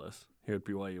regardless here at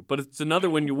BYU. But it's another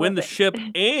when you win the ship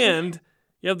and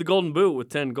you have the Golden Boot with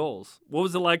 10 goals. What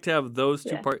was it like to have those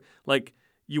two parts? Like,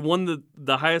 you won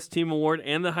the highest team award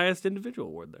and the highest individual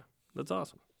award there. That's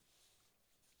awesome.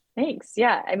 Thanks.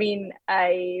 Yeah. I mean,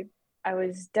 I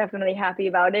was definitely happy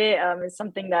about it. It's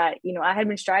something that, you know, I had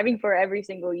been striving for every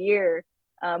single year.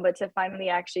 But to finally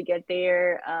actually get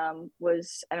there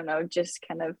was, I don't know, just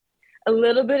kind of a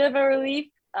little bit of a relief.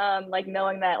 Like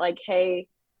knowing that, like, hey,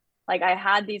 like I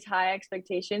had these high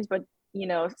expectations, but you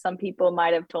know, some people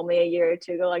might have told me a year or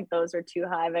two ago, like those are too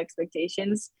high of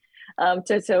expectations.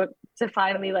 To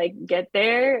finally like get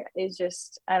there is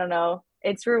just, I don't know,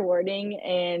 it's rewarding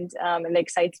and it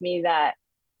excites me that,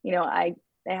 you know,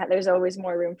 there's always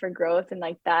more room for growth and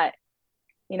like that,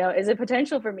 you know, is a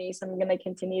potential for me. So I'm going to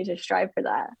continue to strive for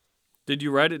that. Did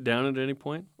you write it down at any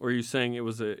point? Or are you saying it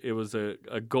was a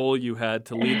goal you had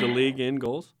to lead the league in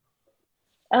goals?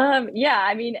 Yeah,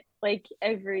 I mean, like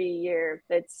every year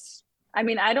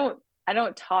I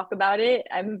don't talk about it.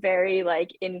 I'm very like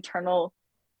internal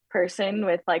person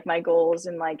with like my goals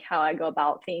and like how I go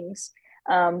about things.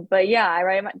 But yeah, I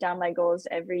write down my goals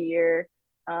every year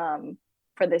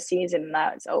for the season, and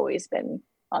that's always been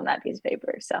on that piece of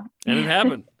paper. So and it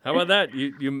happened. How about that?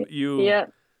 You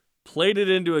played it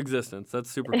into existence. That's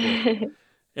super cool.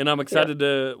 And I'm excited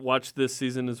to watch this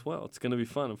season as well. It's going to be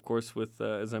fun, of course, with,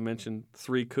 as I mentioned,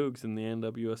 3 Cougs in the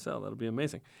NWSL. That'll be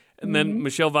amazing. And then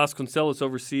Michelle Vasconcelos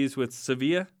overseas with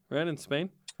Sevilla, right, in Spain?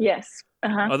 Yes.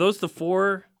 Uh-huh. Are those the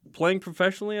 4 playing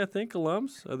professionally, I think,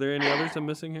 alums? Are there any others I'm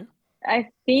missing here? I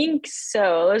think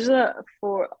so. Those are the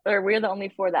 4, or we're the only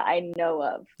 4 that I know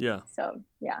of. Yeah. So,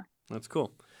 yeah. That's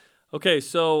cool. Okay,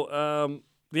 so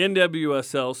the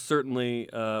NWSL certainly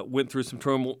went through some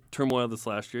turmoil this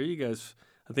last year. You guys,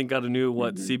 I think, got a new,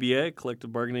 CBA,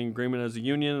 collective bargaining agreement as a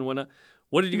union and whatnot.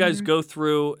 What did you guys go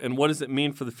through, and what does it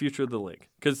mean for the future of the league?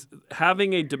 Because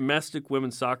having a domestic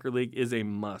women's soccer league is a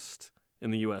must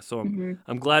in the U.S., so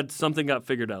I'm glad something got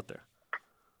figured out there.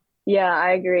 Yeah,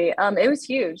 I agree. It was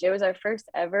huge. It was our first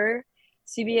ever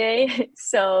CBA,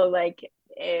 so, like,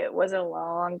 it was a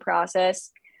long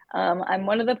process. I'm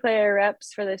one of the player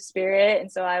reps for the Spirit, and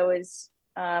so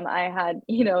I had,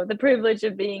 you know, the privilege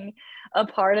of being a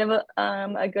part of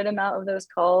a good amount of those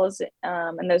calls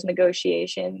and those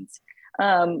negotiations.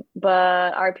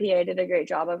 But our PA did a great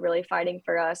job of really fighting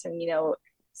for us and, you know,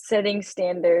 setting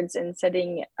standards and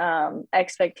setting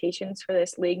expectations for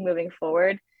this league moving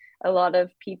forward. A lot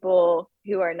of people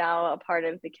who are now a part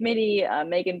of the committee,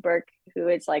 Megan Burke, who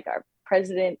is like our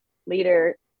president,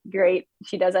 leader, great.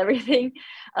 She does everything.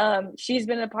 She's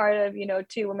been a part of, you know,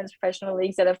 2 women's professional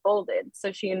leagues that have folded.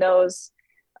 So she knows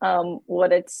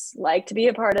what it's like to be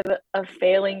a part of a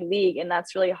failing league, and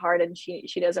that's really hard. And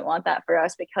she doesn't want that for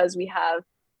us because we have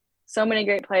so many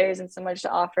great players and so much to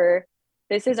offer.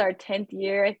 This is our 10th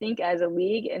year, I think, as a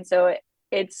league, and so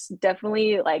it's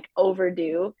definitely like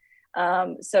overdue.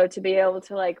 So to be able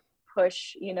to like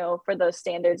push, for those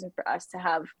standards and for us to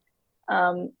have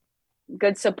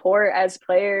good support as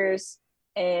players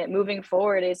and moving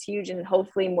forward is huge. And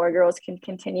hopefully more girls can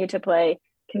continue to play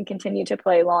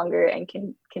longer and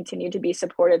can continue to be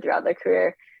supported throughout their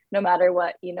career, no matter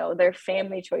what, their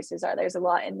family choices are. There's a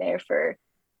lot in there for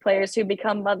players who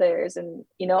become mothers and,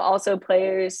 also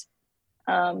players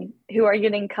who are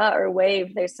getting cut or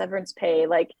waived their severance pay.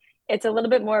 Like, it's a little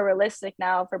bit more realistic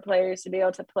now for players to be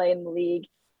able to play in the league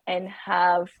and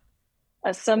have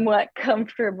a somewhat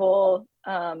comfortable,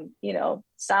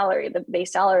 salary. The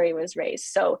base salary was raised.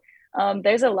 So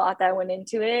there's a lot that went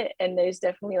into it, and there's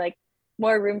definitely like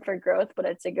more room for growth, but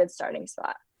it's a good starting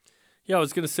spot. Yeah, I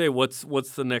was going to say, what's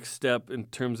the next step in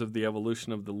terms of the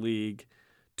evolution of the league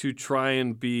to try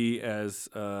and be as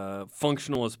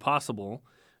functional as possible?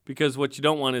 Because what you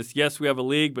don't want is, yes, we have a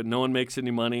league, but no one makes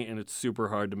any money, and it's super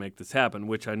hard to make this happen,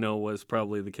 which I know was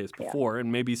probably the case before,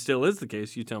 and maybe still is the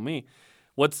case. You tell me.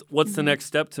 What's the next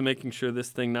step to making sure this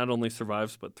thing not only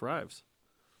survives but thrives?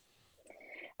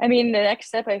 I mean, the next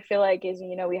step I feel like is,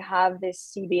 we have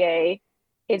this CBA.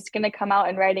 It's going to come out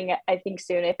in writing, I think,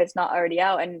 soon, if it's not already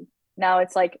out. And now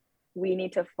it's like we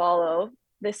need to follow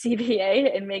the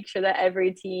CBA and make sure that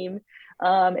every team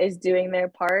is doing their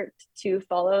part to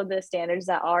follow the standards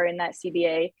that are in that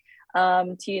CBA,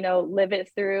 to, live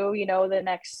it through, the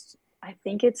next, I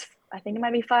think it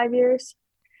might be 5 years.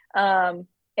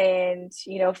 And,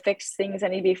 fix things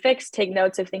that need to be fixed, take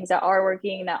notes of things that are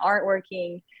working, that aren't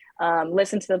working,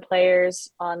 listen to the players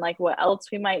on like what else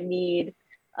we might need,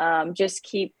 just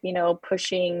keep,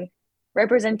 pushing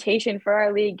representation for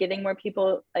our league, getting more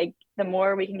people. Like, the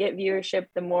more we can get viewership,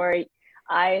 the more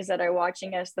eyes that are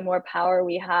watching us, the more power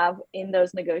we have in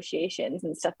those negotiations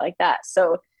and stuff like that.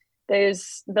 So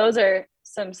those are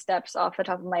some steps off the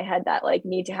top of my head that like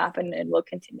need to happen and will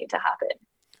continue to happen.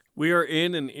 We are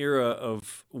in an era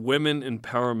of women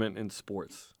empowerment in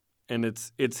sports, and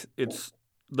it's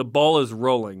the ball is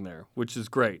rolling there, which is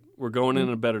great. We're going in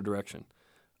a better direction.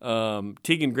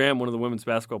 Tegan Graham, one of the women's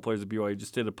basketball players at BYU,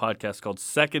 just did a podcast called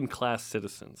Second Class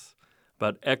Citizens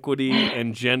about equity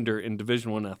and gender in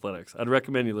Division I athletics. I'd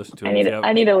recommend you listen to it.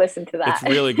 I need to listen to that. It's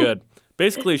really good.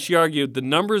 Basically, she argued the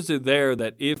numbers are there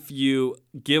that if you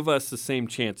give us the same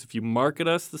chance, if you market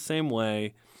us the same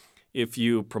way, if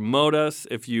you promote us,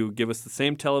 if you give us the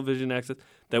same television access,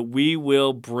 that we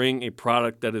will bring a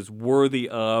product that is worthy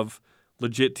of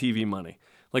legit TV money.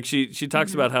 Like she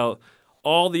talks about how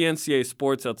all the NCAA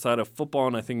sports outside of football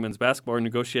and I think men's basketball are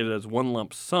negotiated as one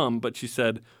lump sum, but she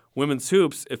said women's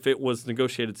hoops, if it was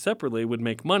negotiated separately, would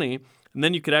make money, and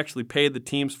then you could actually pay the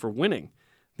teams for winning.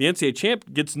 The NCAA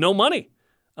champ gets no money.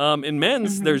 In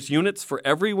men's, there's units for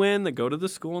every win that go to the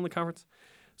school and the conference.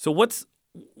 So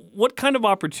what kind of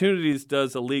opportunities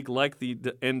does a league like the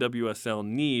NWSL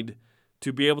need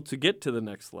to be able to get to the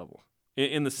next level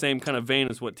in the same kind of vein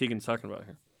as what Tegan's talking about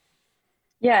here?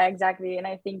 Yeah, exactly. And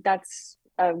I think that's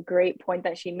a great point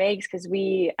that she makes because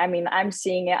I'm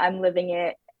seeing it, I'm living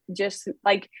it. Just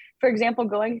like, for example,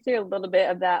 going through a little bit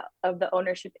of the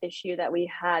ownership issue that we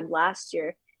had last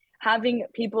year, having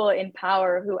people in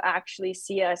power who actually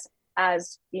see us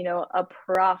as, a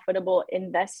profitable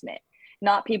investment,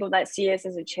 not people that see us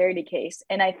as a charity case.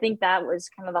 And I think that was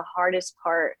kind of the hardest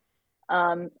part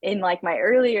in like my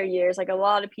earlier years. Like, a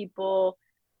lot of people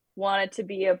wanted to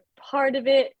be a part of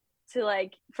it to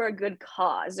like for a good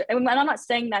cause. And I'm not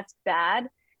saying that's bad,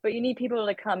 but you need people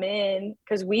to come in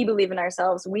because we believe in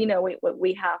ourselves. We know what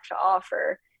we have to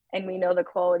offer, and we know the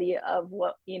quality of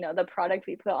what, the product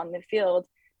we put on the field.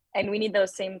 And we need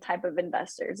those same type of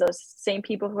investors, those same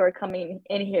people who are coming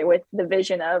in here with the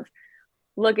vision of,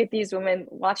 look at these women,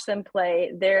 watch them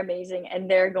play. They're amazing, and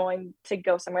they're going to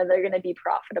go somewhere. They're going to be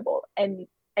profitable. And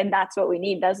that's what we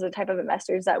need. Those are the type of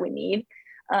investors that we need.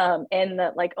 And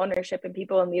the like ownership and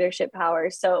people and leadership power.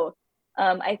 So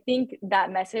I think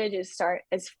that message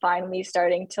is finally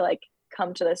starting to like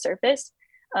come to the surface.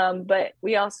 But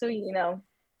we also,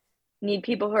 need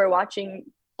people who are watching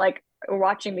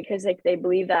because they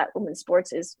believe that women's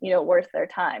sports is, worth their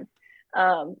time.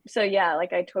 So yeah,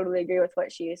 like I totally agree with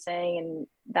what she is saying. And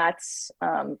that's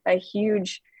a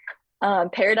huge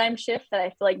paradigm shift that I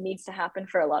feel like needs to happen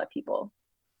for a lot of people.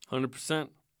 100%.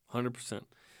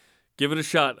 Give it a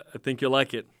shot. I think you'll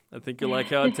like it. I think you'll like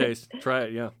how it tastes. Try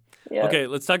it, yeah. Okay,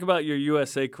 let's talk about your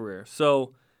USA career.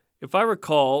 So if I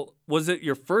recall, was it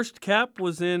your first cap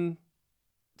was in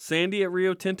Sandy at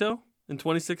Rio Tinto in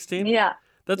 2016? Yeah.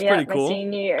 That's pretty cool. My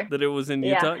senior year. That it was in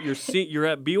Utah. You're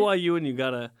at BYU and you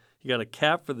got a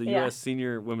cap for the U.S.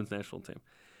 senior women's national team.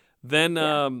 Then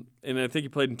and I think you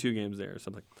played in 2 games there or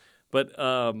something. But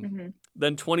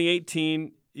then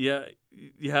 2018, you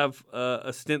have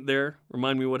a stint there.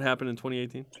 Remind me what happened in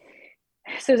 2018.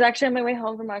 So it was actually on my way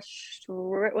home from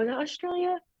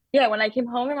Australia? Yeah, when I came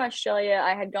home from Australia,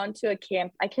 I had gone to a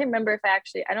camp. I can't remember if I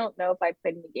don't know if I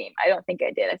played in the game. I don't think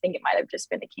I did. I think it might have just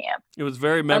been a camp. It was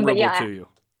very memorable to you.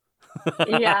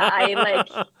 I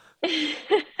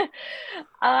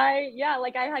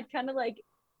had kind of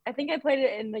I think I played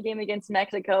it in the game against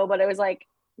Mexico, but it was like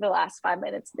the last 5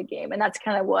 minutes of the game. And that's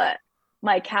kind of what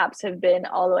my caps have been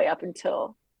all the way up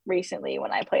until recently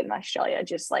when I played in Australia,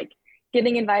 just like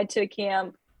getting invited to a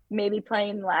camp, maybe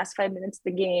playing the last 5 minutes of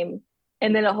the game,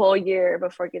 and then a whole year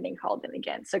before getting called in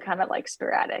again. So kind of like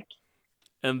sporadic.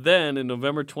 And then in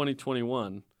November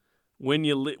 2021, when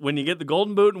you get the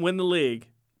Golden Boot and win the league,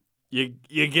 you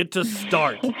get to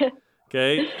start.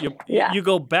 Okay? You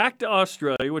go back to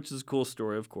Australia, which is a cool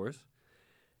story, of course.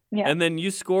 Yeah. And then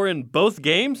you score in both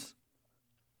games?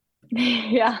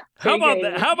 Yeah. How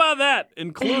about that?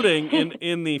 Including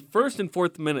in the first and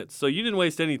fourth minutes. So you didn't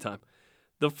waste any time.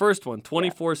 The first one,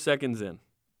 24 seconds in.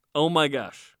 Oh my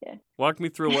gosh. Yeah. Walk me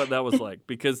through what that was like,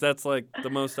 because that's like the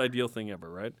most ideal thing ever,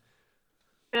 right?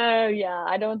 Oh yeah.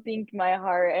 I don't think my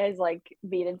heart has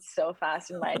beaten so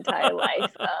fast in my entire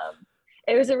life.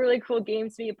 It was a really cool game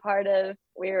to be a part of.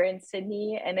 We were in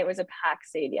Sydney and it was a packed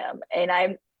stadium. And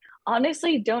I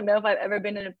honestly don't know if I've ever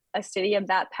been in a stadium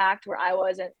that packed where I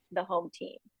wasn't the home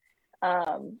team.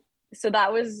 So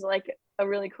that was a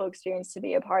really cool experience to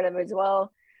be a part of as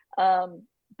well.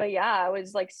 But yeah, I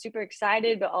was super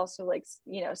excited, but also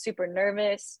super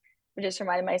nervous. I just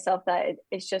reminded myself that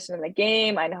it's just another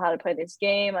game. I know how to play this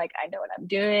game. I know what I'm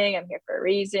doing. I'm here for a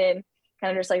reason.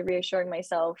 Kind of just reassuring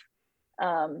myself.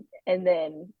 And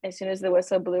then as soon as the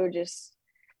whistle blew, just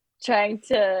trying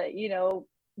to,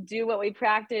 do what we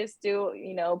practice,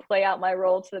 play out my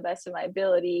role to the best of my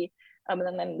ability. And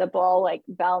then the ball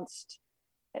bounced.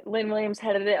 Lynn Williams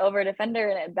headed it over a defender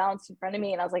and it bounced in front of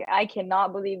me. And I was like, I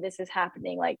cannot believe this is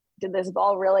happening. Did this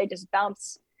ball really just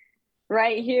bounce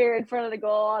right here in front of the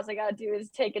goal? All I got to do is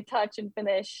take a touch and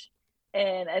finish.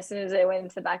 And as soon as it went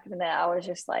into the back of the net, I was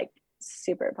just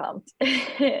super pumped.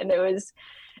 And it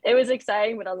was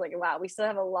exciting, but I was like, wow, we still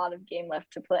have a lot of game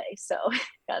left to play. So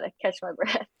gotta catch my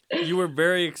breath. You were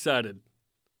very excited.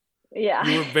 Yeah.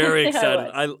 You were very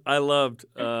excited. I loved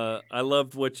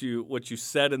what you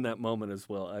said in that moment as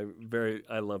well.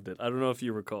 I loved it. I don't know if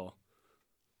you recall,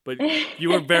 but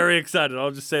you were very excited.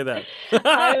 I'll just say that.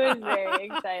 I was very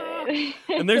excited.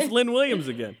 And there's Lynn Williams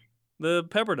again, the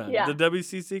Pepperdine, the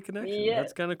WCC connection. Yep.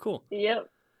 That's kind of cool. Yep.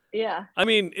 Yeah. I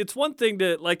mean, it's one thing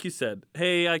to, like you said,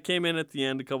 hey, I came in at the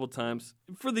end a couple times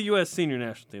for the U.S. senior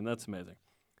national team. That's amazing.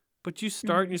 But you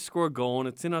start and you score a goal, and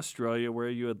it's in Australia where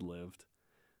you had lived.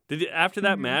 After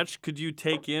that match, could you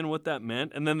take in what that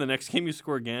meant? And then the next game you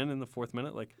score again in the 4th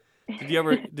minute? Did you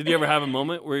ever have a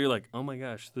moment where you're like, oh my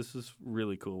gosh, this is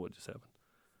really cool what just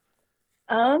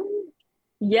happened?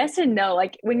 Yes and no.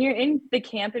 When you're in the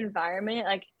camp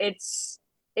environment, it's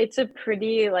a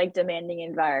pretty demanding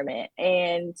environment,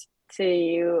 and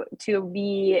to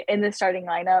be in the starting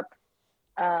lineup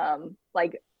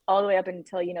all the way up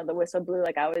until the whistle blew,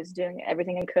 I was doing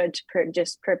everything I could to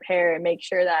just prepare and make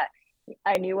sure that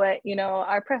I knew what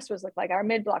our press was looked like, our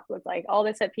mid block looked like, all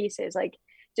the set pieces,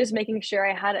 just making sure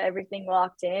I had everything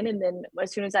locked in. And then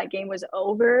as soon as that game was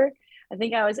over, I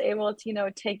think I was able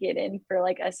to take it in for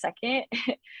a second.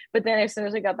 But then as soon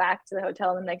as I got back to the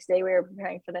hotel the next day, we were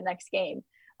preparing for the next game.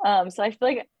 So I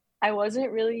feel I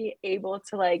wasn't really able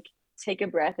to take a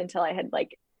breath until I had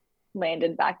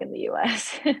landed back in the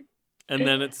US. And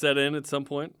then it set in at some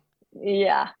point?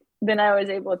 Yeah. Then I was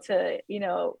able to,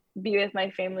 be with my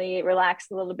family,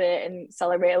 relax a little bit and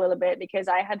celebrate a little bit, because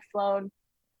I had flown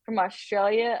from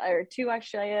Australia to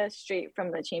Australia straight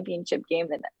from the championship game,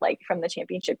 from the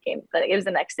championship game, but it was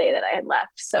the next day that I had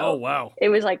left. So oh, wow. It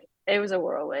was it was a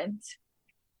whirlwind.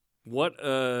 What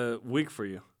a week for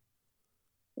you.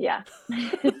 Yeah.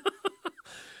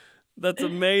 That's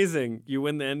amazing. You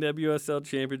win the NWSL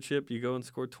championship. You go and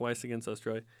score twice against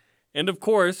Australia. And of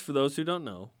course, for those who don't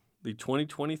know, the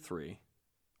 2023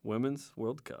 Women's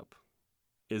World Cup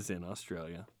is in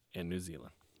Australia and New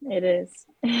Zealand. It is.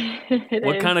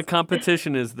 What kind of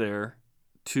competition is there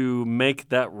to make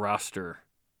that roster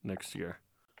next year?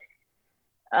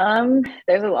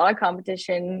 There's a lot of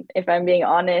competition, if I'm being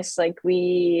honest. There's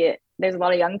a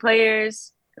lot of young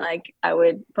players. I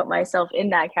would put myself in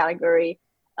that category.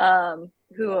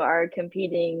 who are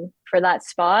competing for that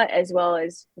spot, as well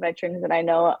as veterans that I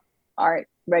know aren't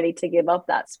ready to give up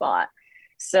that spot.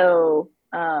 So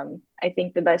I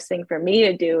think the best thing for me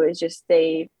to do is just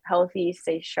stay healthy,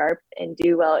 stay sharp, and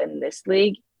do well in this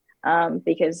league,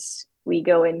 because we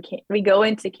go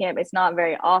into camp. It's not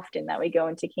very often that we go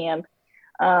into camp.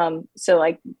 So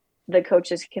like the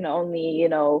coaches can only,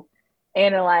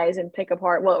 analyze and pick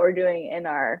apart what we're doing in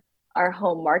our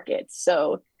home markets.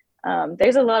 So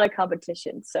there's a lot of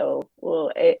competition. So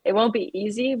it won't be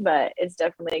easy, but it's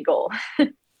definitely a goal.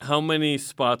 How many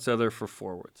spots are there for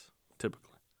forwards typically?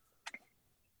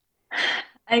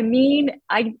 I mean,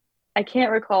 I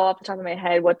can't recall off the top of my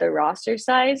head what the roster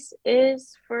size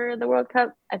is for the World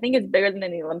Cup. I think it's bigger than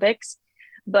the Olympics,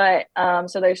 but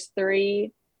so there's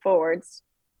 3 forwards.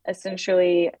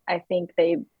 Essentially,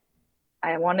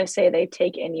 I want to say they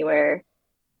take anywhere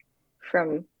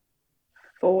from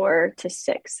 4 to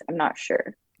 6. I'm not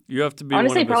sure. You have to be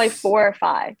honestly probably 4 or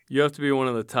 5. You have to be one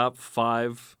of the top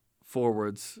 5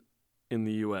 forwards in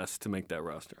the U.S. to make that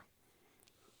roster.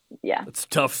 Yeah. It's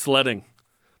tough sledding,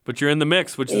 but you're in the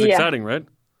mix, which is exciting, right?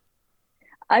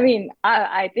 I mean,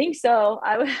 I think so.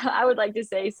 I would like to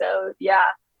say so. Yeah.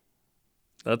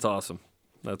 That's awesome.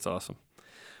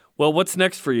 Well, what's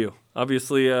next for you?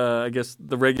 Obviously, I guess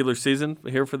the regular season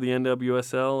here for the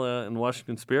NWSL and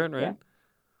Washington Spirit, right?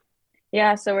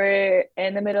 Yeah, so we're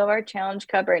in the middle of our Challenge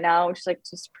Cup right now, which is like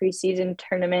just preseason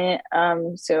tournament.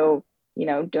 So,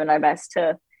 doing our best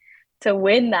to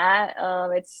win that.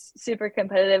 It's super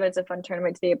competitive. It's a fun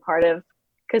tournament to be a part of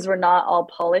because we're not all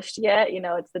polished yet.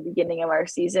 It's the beginning of our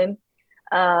season.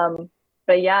 But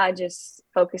yeah, just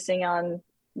focusing on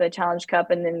the Challenge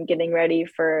Cup and then getting ready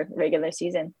for regular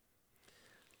season.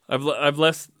 I've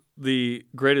left the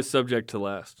greatest subject to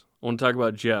last. I want to talk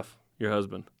about Jeff, your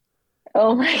husband.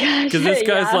 Oh my gosh! Because this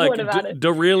guy's like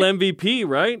the real MVP,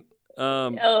 right?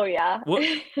 Oh yeah.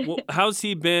 How's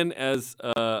he been as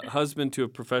a husband to a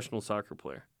professional soccer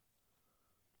player?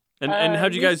 And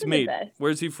how'd you guys meet?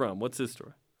 Where's he from? What's his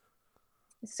story?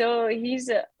 So he's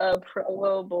a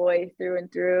Provo boy through and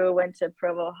through. Went to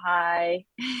Provo High,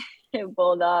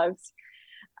 Bulldogs.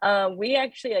 We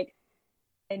actually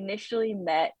initially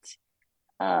met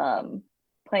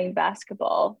playing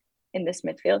basketball in the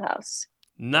Smith Fieldhouse.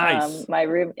 Nice. My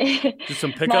room. Just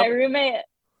some pickup. My roommate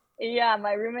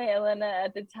Elena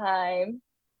at the time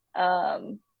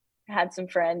had some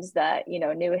friends that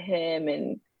knew him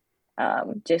and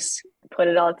just put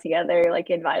it all together.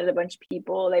 Invited a bunch of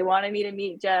people. They wanted me to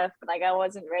meet Jeff, but I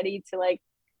wasn't ready to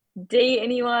date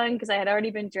anyone because I had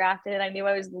already been drafted. I knew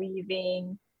I was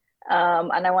leaving,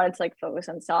 and I wanted to focus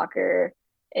on soccer.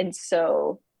 And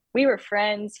so we were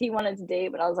friends. He wanted to date,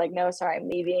 but I was like, no, sorry, I'm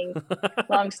leaving.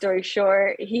 Long story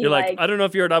short, you're like, I don't know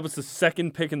if you heard, I was the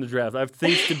 2nd pick in the draft. I have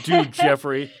things to do,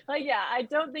 Jeffrey. Yeah, I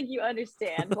don't think you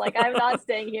understand. I'm not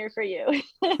staying here for you.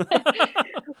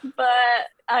 But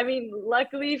I mean,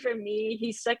 luckily for me,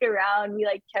 he stuck around. We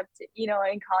kept, in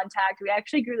contact. We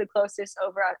actually grew the closest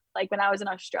over when I was in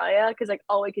Australia, because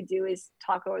all we could do is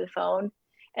talk over the phone,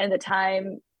 and the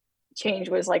time change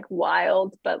was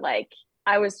wild, but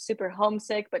I was super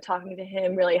homesick, but talking to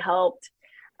him really helped.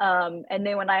 And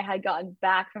then when I had gotten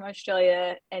back from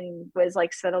Australia and was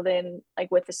settled in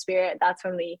with the Spirit, that's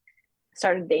when we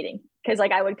started dating. Because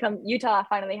I would come, Utah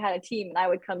finally had a team, and I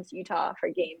would come to Utah for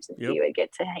games, and we would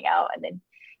get to hang out. And then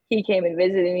he came and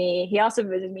visited me. He also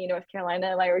visited me in North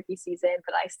Carolina my rookie season,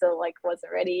 but I still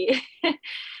wasn't ready.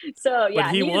 So yeah,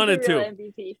 but he wanted to.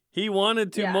 MVP. He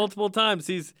wanted to multiple times.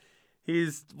 He's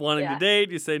wanting to date.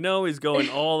 You say no. He's going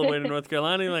all the way to North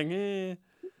Carolina. You're like, eh.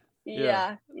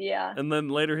 Yeah. And then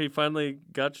later he finally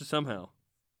got you somehow.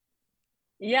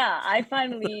 Yeah,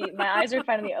 my eyes were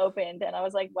finally opened, and I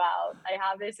was like, wow, I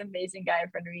have this amazing guy in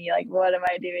front of me. What am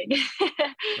I doing?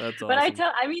 That's awesome. But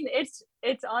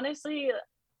it's honestly,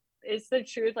 it's the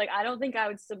truth. I don't think I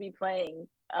would still be playing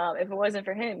if it wasn't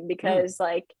for him, because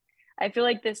I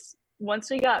feel this, once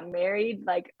we got married,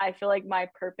 I feel my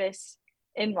purpose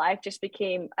in life just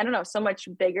became, I don't know, so much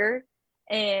bigger.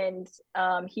 And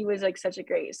he was such a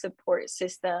great support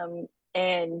system,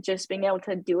 and just being able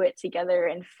to do it together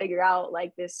and figure out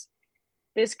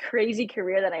this crazy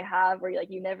career that I have, where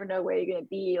you never know where you're going to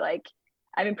be.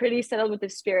 I'm pretty settled with the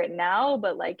Spirit now,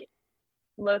 but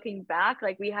looking back,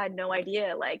 we had no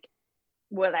idea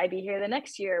would I be here the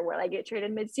next year, would I get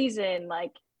traded mid-season,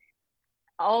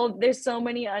 there's so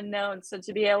many unknowns. So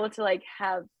to be able to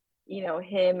have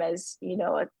him as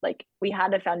we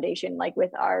had a foundation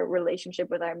with our relationship,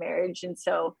 with our marriage, and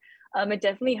so it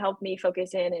definitely helped me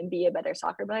focus in and be a better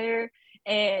soccer player.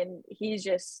 And he's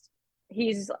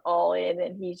all in,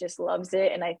 and he just loves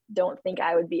it, and I don't think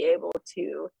I would be able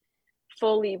to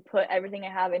fully put everything I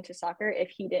have into soccer if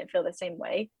he didn't feel the same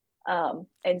way.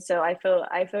 And so I feel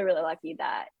really lucky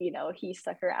that, he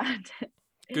stuck around.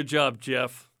 Good job,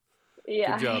 Jeff.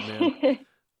 Yeah. Good job, man.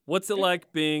 What's it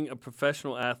like being a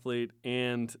professional athlete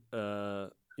and, a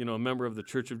member of the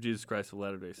Church of Jesus Christ of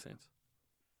Latter-day Saints?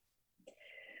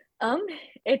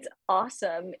 It's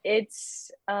awesome.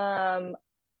 It's,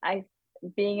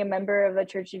 being a member of the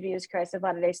Church of Jesus Christ of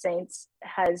Latter-day Saints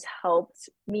has helped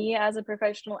me as a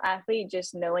professional athlete,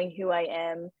 just knowing who I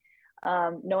am,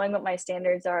 knowing what my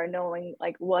standards are, knowing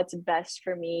like what's best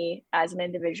for me as an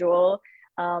individual,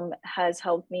 has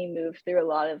helped me move through a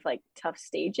lot of like tough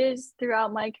stages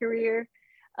throughout my career.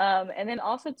 And then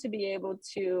also to be able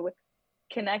to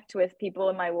connect with people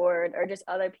in my ward or just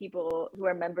other people who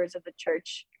are members of the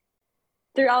church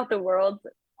throughout the world,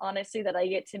 honestly, that I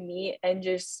get to meet and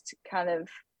just kind of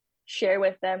share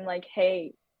with them like,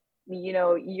 hey,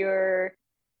 your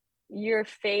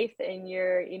faith and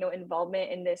your,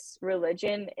 involvement in this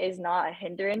religion is not a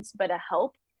hindrance, but a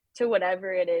help to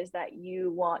whatever it is that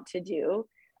you want to do.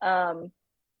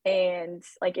 And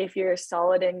like, if you're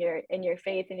solid in your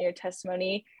faith and your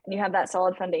testimony and you have that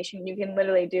solid foundation, you can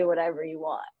literally do whatever you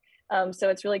want. So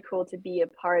it's really cool to be a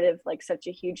part of like such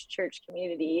a huge church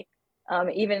community.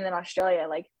 Even in Australia,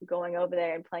 like going over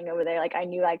there and playing over there, like I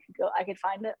knew I could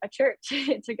find a church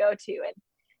to go to and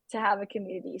to have a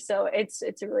community. So it's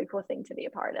a really cool thing to be a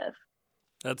part of.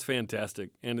 That's fantastic.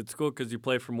 And it's cool because you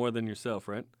play for more than yourself,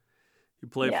 right? You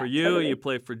play for you, totally. You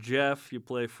play for Jeff, you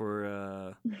play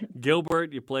for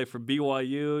Gilbert, you play for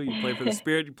BYU, you play for the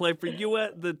Spirit, you play for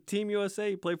the Team USA,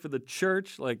 you play for the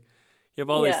church. Like you have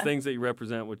all these things that you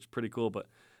represent, which is pretty cool. But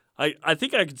I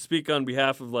think I could speak on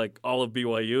behalf of like all of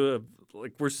BYU.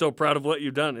 Like we're so proud of what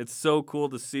you've done. It's so cool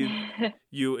to see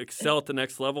you excel at the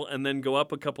next level and then go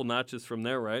up a couple notches from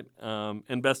there, right?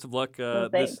 And best of luck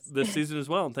this season as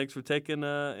well. And thanks for taking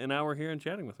an hour here and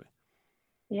chatting with me.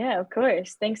 Yeah, of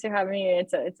course. Thanks for having me.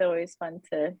 It's always fun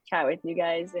to chat with you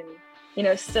guys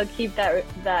and still keep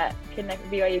that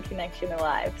BYU connection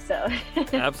alive. So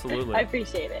absolutely, I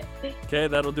appreciate it. Okay,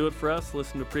 that'll do it for us.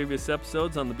 Listen to previous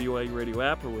episodes on the BYU Radio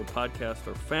app or where podcasts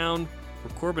are found. For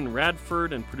Corbin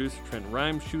Radford and producer Trent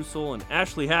Rhymes-Schusel and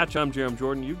Ashley Hatch, I'm Jerem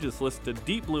Jordan. You've just listened to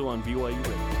Deep Blue on BYU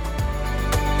Radio.